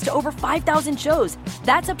 tickets to over 5,000 shows.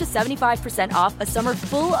 That's up to 75% off a summer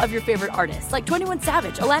full of your favorite artists like 21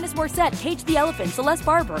 Savage, Alanis Morissette, Cage the Elephant, Celeste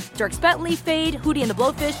Barber, Dierks Bentley, Fade, Hootie and the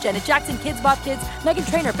Blowfish, Janet Jackson, Kidz Bop Kids, Meghan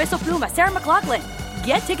Trainor, Peso Pluma, Sarah McLachlan.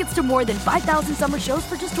 Get tickets to more than 5,000 summer shows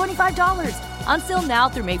for just $25. Until now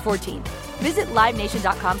through May 14th. Visit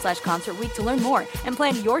LiveNation.com/Concert Week to learn more and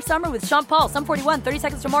plan your summer with Sean Paul, Sum 41, 30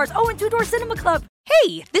 Seconds to Mars, and Two Door Cinema Club.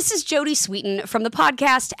 Hey, this is Jodie Sweetin from the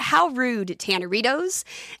podcast How Rude, Tanneritos.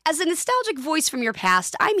 As a nostalgic voice from your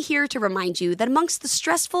past, I'm here to remind you that amongst the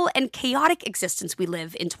stressful and chaotic existence we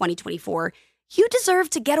live in 2024, you deserve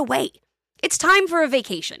to get away. It's time for a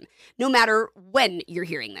vacation, no matter when you're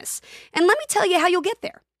hearing this. And let me tell you how you'll get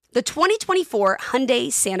there. The 2024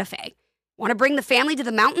 Hyundai Santa Fe. Want to bring the family to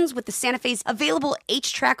the mountains with the Santa Fe's available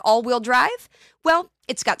H-Track all-wheel drive? Well,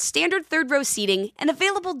 it's got standard third-row seating and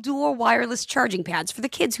available dual wireless charging pads for the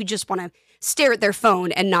kids who just want to stare at their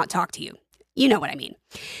phone and not talk to you. You know what I mean.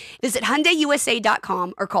 Visit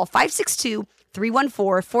HyundaiUSA.com or call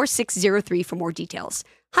 562-314-4603 for more details.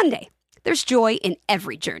 Hyundai, there's joy in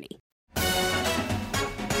every journey.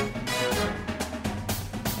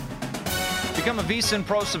 Become a VSiN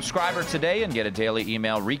Pro subscriber today and get a daily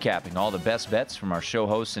email recapping all the best bets from our show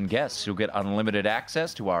hosts and guests. You'll get unlimited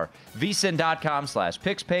access to our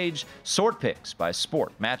VSiN.com/picks page, sort picks by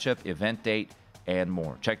sport, matchup, event date, and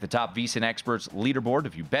more. Check the top VSiN experts leaderboard to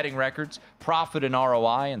view betting records, profit and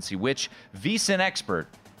ROI, and see which VSiN expert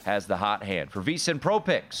has the hot hand. For VSiN Pro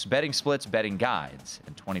Picks, betting splits, betting guides,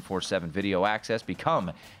 and 24/7 video access,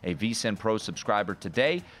 become a VSiN Pro subscriber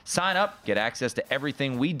today. Sign up, get access to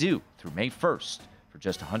everything we do through May 1st for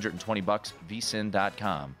just $120,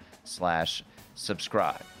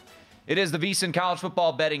 VSiN.com/subscribe. It is the VSiN College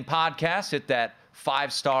Football Betting Podcast. Hit that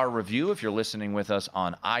 5-star review if you're listening with us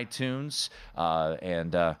on iTunes.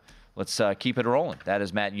 Let's keep it rolling. That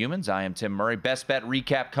is Matt Youmans. I am Tim Murray. Best bet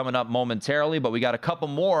recap coming up momentarily, but we got a couple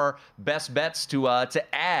more best bets to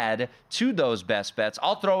add to those best bets.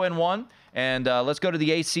 I'll throw in one, and let's go to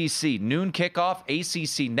the ACC. Noon kickoff,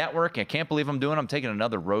 ACC Network. I can't believe I'm taking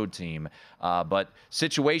another road team. But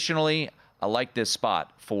situationally, I like this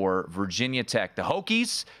spot for Virginia Tech. The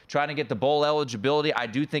Hokies trying to get the bowl eligibility. I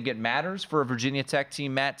do think it matters for a Virginia Tech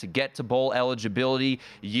team, Matt, to get to bowl eligibility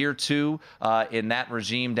year 2 in that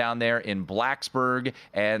regime down there in Blacksburg.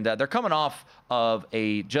 And they're coming off of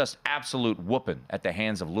a just absolute whooping at the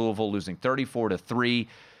hands of Louisville, losing 34-3.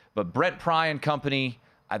 But Brent Pry and company,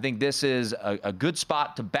 I think this is a good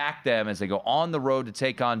spot to back them as they go on the road to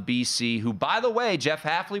take on BC, who, by the way, Jeff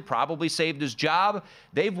Hafley probably saved his job.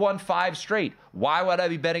 They've won 5 straight. Why would I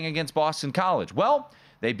be betting against Boston College? Well,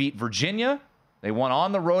 they beat Virginia. They won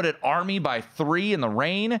on the road at Army by 3 in the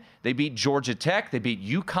rain. They beat Georgia Tech. They beat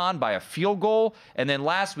UConn by a field goal. And then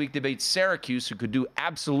last week, they beat Syracuse, who could do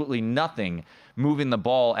absolutely nothing moving the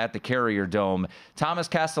ball at the Carrier Dome. Thomas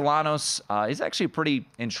Castellanos is actually a pretty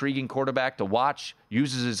intriguing quarterback to watch.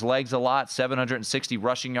 Uses his legs a lot, 760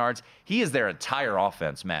 rushing yards. He is their entire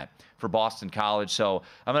offense, Matt, for Boston College. So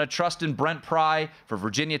I'm going to trust in Brent Pry. For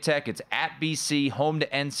Virginia Tech, it's at BC, home to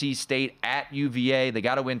NC State, at UVA. They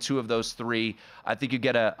got to win 2 of those 3. I think you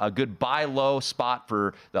get a good buy low spot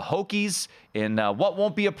for the Hokies in what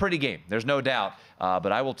won't be a pretty game. There's no doubt.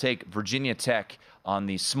 but I will take Virginia Tech on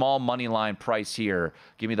the small money line price here.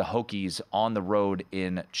 Give me the Hokies on the road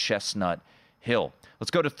in Chestnut Hill.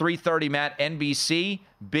 Let's go to 3:30, Matt. NBC,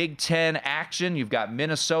 Big Ten action. You've got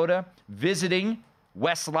Minnesota visiting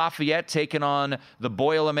West Lafayette, taking on the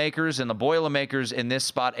Boilermakers. And the Boilermakers in this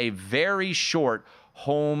spot, a very short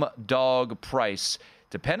home dog price.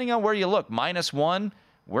 Depending on where you look, -1.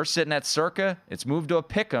 We're sitting at circa. It's moved to a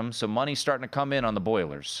pick'em, so money's starting to come in on the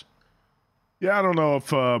Boilers. Yeah, I don't know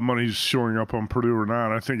if money's showing up on Purdue or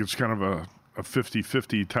not. I think it's kind of a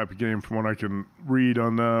 50-50 type of game from what I can read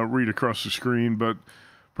across the screen. But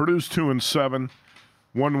Purdue's 2-7,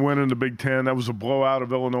 1 win in the Big Ten. That was a blowout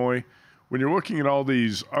of Illinois. When you're looking at all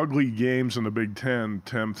these ugly games in the Big Ten,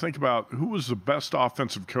 Tim, think about who was the best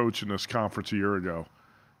offensive coach in this conference a year ago.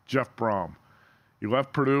 Jeff Brom. He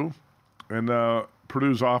left Purdue, and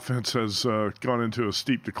Purdue's offense has gone into a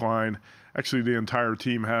steep decline. Actually, the entire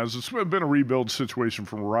team has. It's been a rebuild situation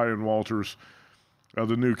from Ryan Walters,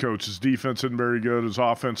 the new coach. His defense isn't very good. His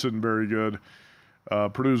offense isn't very good.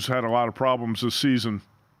 Purdue's had a lot of problems this season.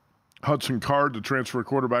 Hudson Card, the transfer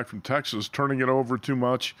quarterback from Texas, turning it over too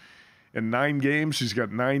much. In 9 games, he's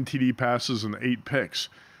got 9 TD passes and 8 picks.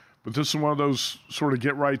 But this is one of those sort of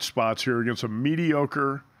get-right spots here against a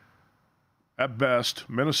mediocre, at best,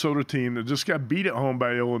 Minnesota team that just got beat at home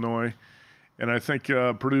by Illinois. And I think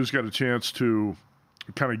Purdue's got a chance to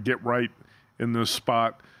kind of get right in this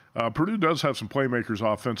spot. Purdue does have some playmakers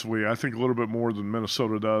offensively, I think a little bit more than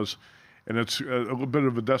Minnesota does. And it's a little bit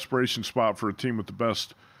of a desperation spot for a team with the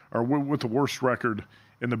best, or with the worst record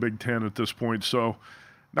in the Big Ten at this point. So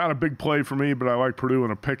not a big play for me, but I like Purdue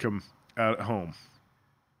and a pick 'em at home.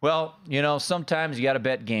 Well, sometimes you got to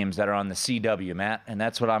bet games that are on the CW, Matt, and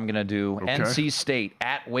that's what I'm going to do. Okay. NC State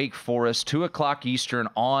at Wake Forest, 2 o'clock Eastern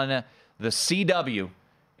on the CW.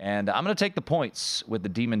 And I'm going to take the points with the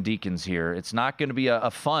Demon Deacons here. It's not going to be a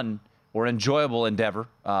fun or enjoyable endeavor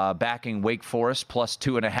backing Wake Forest plus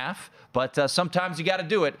 2.5, but sometimes you got to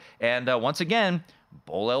do it. And once again,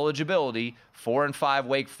 bowl eligibility, 4-5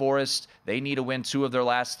 Wake Forest. They need to win 2 of their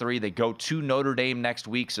last 3. They go to Notre Dame next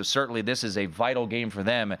week, so certainly this is a vital game for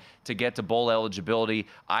them to get to bowl eligibility.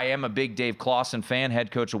 I am a big Dave Clawson fan, head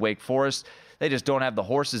coach of Wake Forest. They just don't have the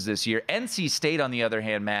horses this year. NC State, on the other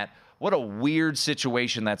hand, Matt, what a weird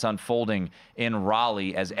situation that's unfolding in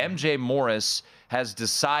Raleigh as MJ Morris has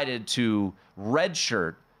decided to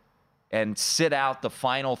redshirt and sit out the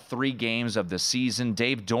final 3 games of the season.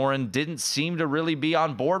 Dave Doran didn't seem to really be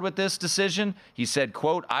on board with this decision. He said,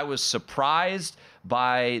 quote, "I was surprised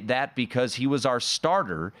by that because he was our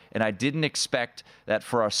starter, and I didn't expect that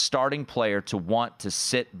for a starting player to want to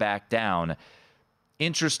sit back down."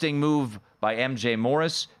 Interesting move by MJ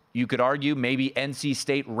Morris. You could argue maybe NC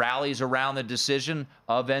State rallies around the decision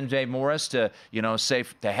of MJ Morris to, say,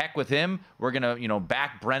 to heck with him. We're going to,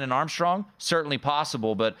 back Brennan Armstrong. Certainly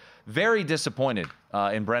possible, but very disappointed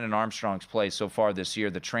in Brennan Armstrong's play so far this year,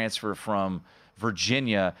 the transfer from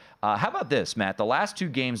Virginia. How about this, Matt? The last 2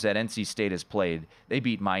 games that NC State has played, they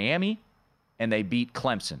beat Miami and they beat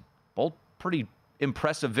Clemson. Both pretty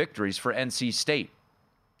impressive victories for NC State.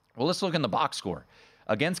 Well, let's look in the box score.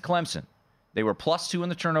 Against Clemson, they were +2 in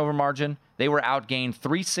the turnover margin. They were outgained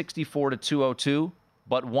 364-202,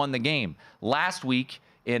 but won the game. Last week,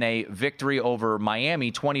 in a victory over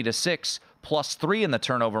Miami, 20-6, +3 in the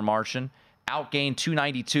turnover margin, outgained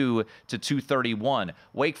 292-231.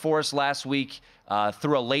 Wake Forest last week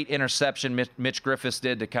threw a late interception. Mitch Griffiths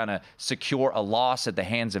did to kind of secure a loss at the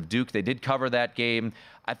hands of Duke. They did cover that game.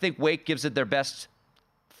 I think Wake gives it their best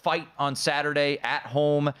fight on Saturday at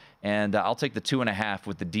home, and I'll take the 2.5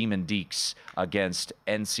 with the Demon Deeks against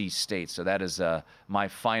NC State. So that is my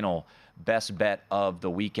final best bet of the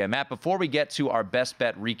weekend. Matt, before we get to our best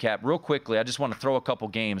bet recap, real quickly, I just want to throw a couple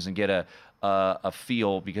games and get a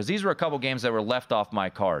feel, because these were a couple games that were left off my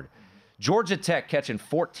card. Georgia Tech catching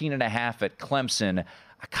 14.5 at Clemson.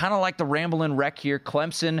 I kind of like the Ramblin' Wreck here.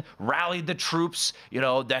 Clemson rallied the troops.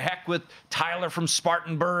 The heck with Tyler from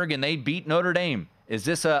Spartanburg, and they beat Notre Dame. Is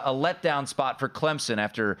this a letdown spot for Clemson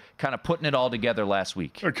after kind of putting it all together last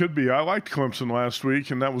week? It could be. I liked Clemson last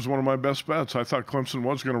week, and that was one of my best bets. I thought Clemson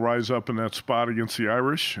was going to rise up in that spot against the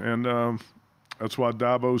Irish, and that's what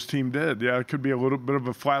Dabo's team did. Yeah, it could be a little bit of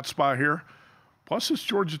a flat spot here. Plus, this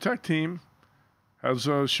Georgia Tech team has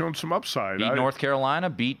shown some upside. Beat North Carolina,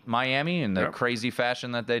 beat Miami in the crazy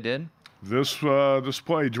fashion that they did. This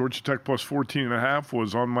play, Georgia Tech plus 14.5,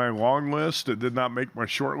 was on my long list. It did not make my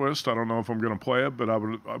short list. I don't know if I'm going to play it, but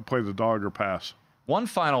I'd play the dog or pass. One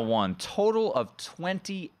final one. Total of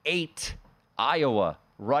 28. Iowa,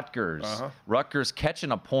 Rutgers. Rutgers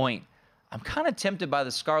catching a point. I'm kind of tempted by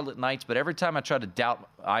the Scarlet Knights, but every time I try to doubt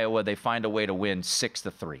Iowa, they find a way to win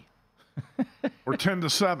 6-3. Or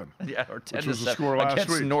 10-7. Yeah, or 10-7. Which was the score last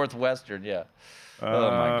against week. Northwestern, yeah.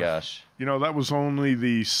 Oh, my gosh. That was only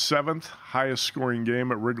the 7th highest scoring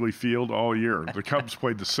game at Wrigley Field all year. The Cubs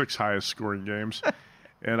played the 6 highest scoring games,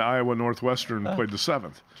 and Iowa Northwestern played the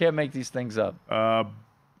 7th. Can't make these things up.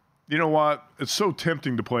 You know what? It's so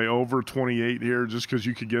tempting to play over 28 here just because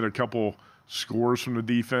you could get a couple scores from the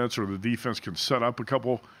defense, or the defense can set up a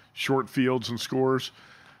couple short fields and scores.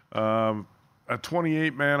 At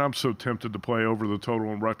 28, man, I'm so tempted to play over the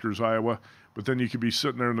total in Rutgers, Iowa. But then you could be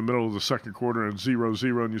sitting there in the middle of the second quarter and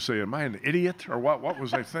 0-0, and you say, am I an idiot? Or what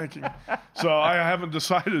was I thinking? So I haven't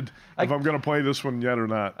decided if I'm going to play this one yet or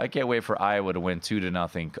not. I can't wait for Iowa to win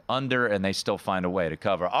 2-0 under, and they still find a way to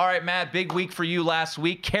cover. All right, Matt, big week for you last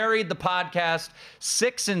week. Carried the podcast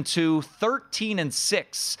 6-2,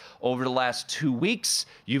 13-6 over the last 2 weeks.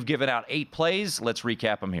 You've given out 8 plays. Let's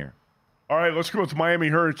recap them here. All right, let's go with the Miami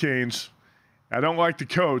Hurricanes. I don't like the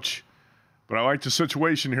coach, but I like the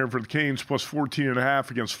situation here for the Canes, plus 14.5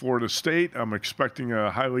 against Florida State. I'm expecting a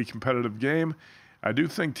highly competitive game. I do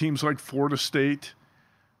think teams like Florida State,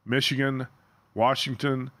 Michigan,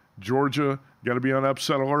 Washington, Georgia, got to be on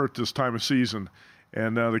upset alert this time of season.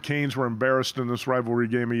 And the Canes were embarrassed in this rivalry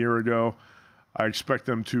game a year ago. I expect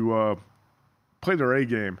them to play their A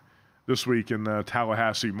game this week in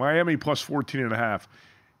Tallahassee. Miami plus 14.5.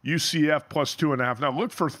 UCF plus 2.5. Now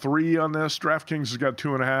look for 3 on this. DraftKings has got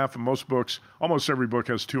 2.5, and most books, almost every book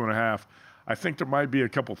has 2.5. I think there might be a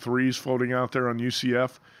couple 3s floating out there on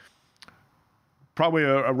UCF. Probably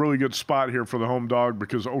a really good spot here for the home dog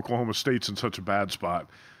because Oklahoma State's in such a bad spot.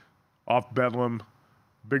 Off Bedlam,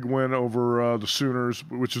 big win over the Sooners,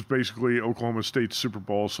 which is basically Oklahoma State's Super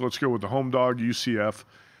Bowl. So let's go with the home dog, UCF.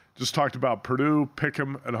 Just talked about Purdue, pick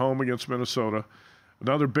 'em at home against Minnesota.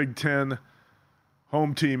 Another Big Ten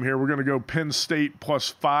home team here. We're going to go Penn State plus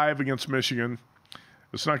 5 against Michigan.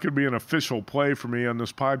 It's not going to be an official play for me on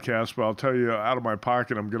this podcast, but I'll tell you out of my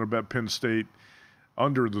pocket, I'm going to bet Penn State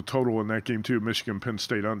under the total in that game too. Michigan, Penn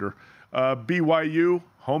State under. BYU,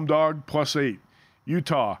 home dog plus 8.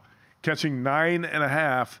 Utah catching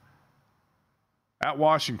 9.5 at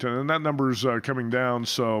Washington, and that number's coming down,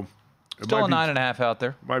 so still a 9.5 out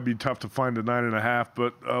there. Might be tough to find a 9.5,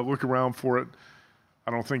 but look around for it. I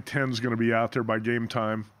don't think 10's going to be out there by game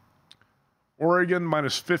time. Oregon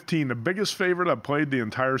minus 15, the biggest favorite I've played the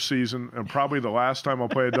entire season, and probably the last time I'll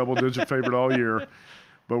play a double-digit favorite all year.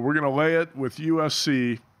 But we're going to lay it with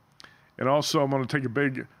USC. And also I'm going to take a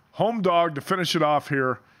big home dog to finish it off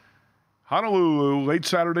here. Honolulu, late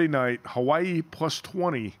Saturday night, Hawaii plus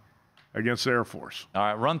 20 against Air Force. All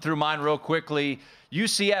right, run through mine real quickly.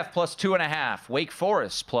 UCF plus 2.5. Wake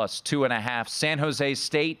Forest plus 2.5. San Jose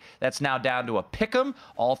State, that's now down to a pick 'em.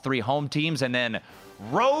 All 3 home teams. And then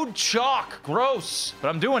road chalk. Gross, but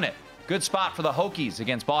I'm doing it. Good spot for the Hokies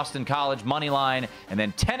against Boston College, money line. And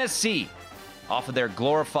then Tennessee off of their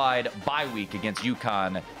glorified bye week against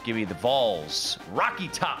UConn. Give me the Vols. Rocky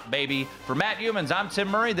Top, baby. For Matt Humans, I'm Tim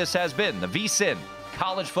Murray. This has been the VSiN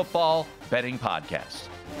College Football Betting Podcast.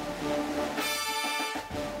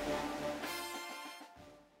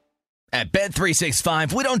 At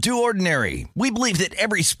Bet365, we don't do ordinary. We believe that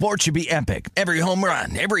every sport should be epic. Every home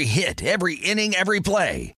run, every hit, every inning, every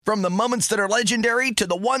play. From the moments that are legendary to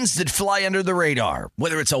the ones that fly under the radar.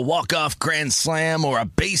 Whether it's a walk-off grand slam or a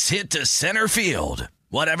base hit to center field.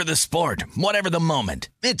 Whatever the sport, whatever the moment.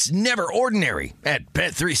 It's never ordinary at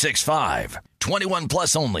Bet365. 21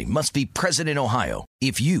 plus only. Must be present in Ohio.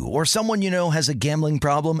 If you or someone you know has a gambling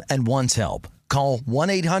problem and wants help, call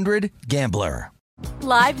 1-800-GAMBLER.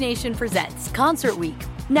 Live Nation presents Concert Week.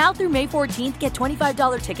 Now through May 14th, get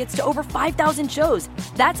 $25 tickets to over 5,000 shows.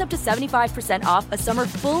 That's up to 75% off a summer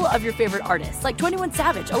full of your favorite artists like 21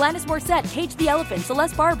 Savage, Alanis Morissette, Cage the Elephant,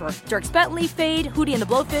 Celeste Barber, Dierks Bentley, Fade, Hootie and the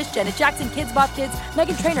Blowfish, Janet Jackson, Kids Bop Kids,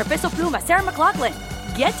 Meghan Trainor, Peso Pluma, Sarah McLachlan.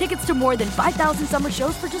 Get tickets to more than 5,000 summer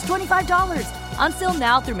shows for just $25. On sale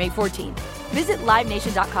now through May 14th. Visit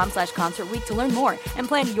LiveNation.com/Concert Week to learn more and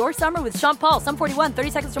plan your summer with Sean Paul, Sum 41,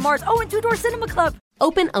 30 Seconds to Mars, and Two Door Cinema Club.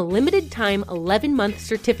 Open a limited-time 11-month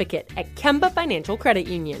certificate at Kemba Financial Credit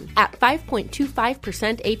Union. At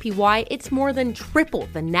 5.25% APY, it's more than triple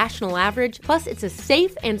the national average, plus it's a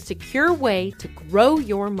safe and secure way to grow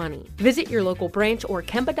your money. Visit your local branch or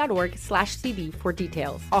kemba.org/cb for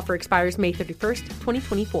details. Offer expires May 31st,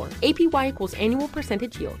 2024. APY equals annual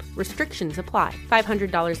percentage yield. Restrictions apply.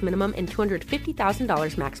 $500 minimum and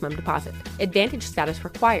 $250,000 maximum deposit. Advantage status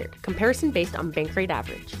required. Comparison based on bank rate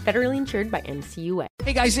average. Federally insured by NCUA.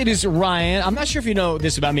 Hey guys, it is Ryan. I'm not sure if you know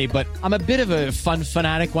this about me, but I'm a bit of a fun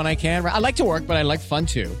fanatic when I can. I like to work, but I like fun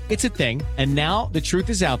too. It's a thing. And now the truth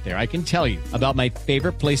is out there. I can tell you about my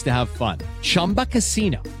favorite place to have fun. Chumba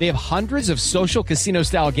Casino. They have hundreds of social casino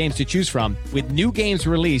style games to choose from with new games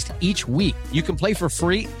released each week. You can play for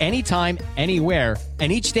free anytime, anywhere.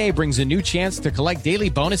 And each day brings a new chance to collect daily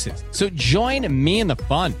bonuses. So join me in the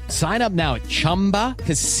fun. Sign up now at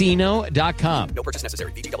ChumbaCasino.com. No purchase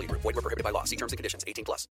necessary. VGW Group. Void where prohibited by law. See terms and conditions. 18+.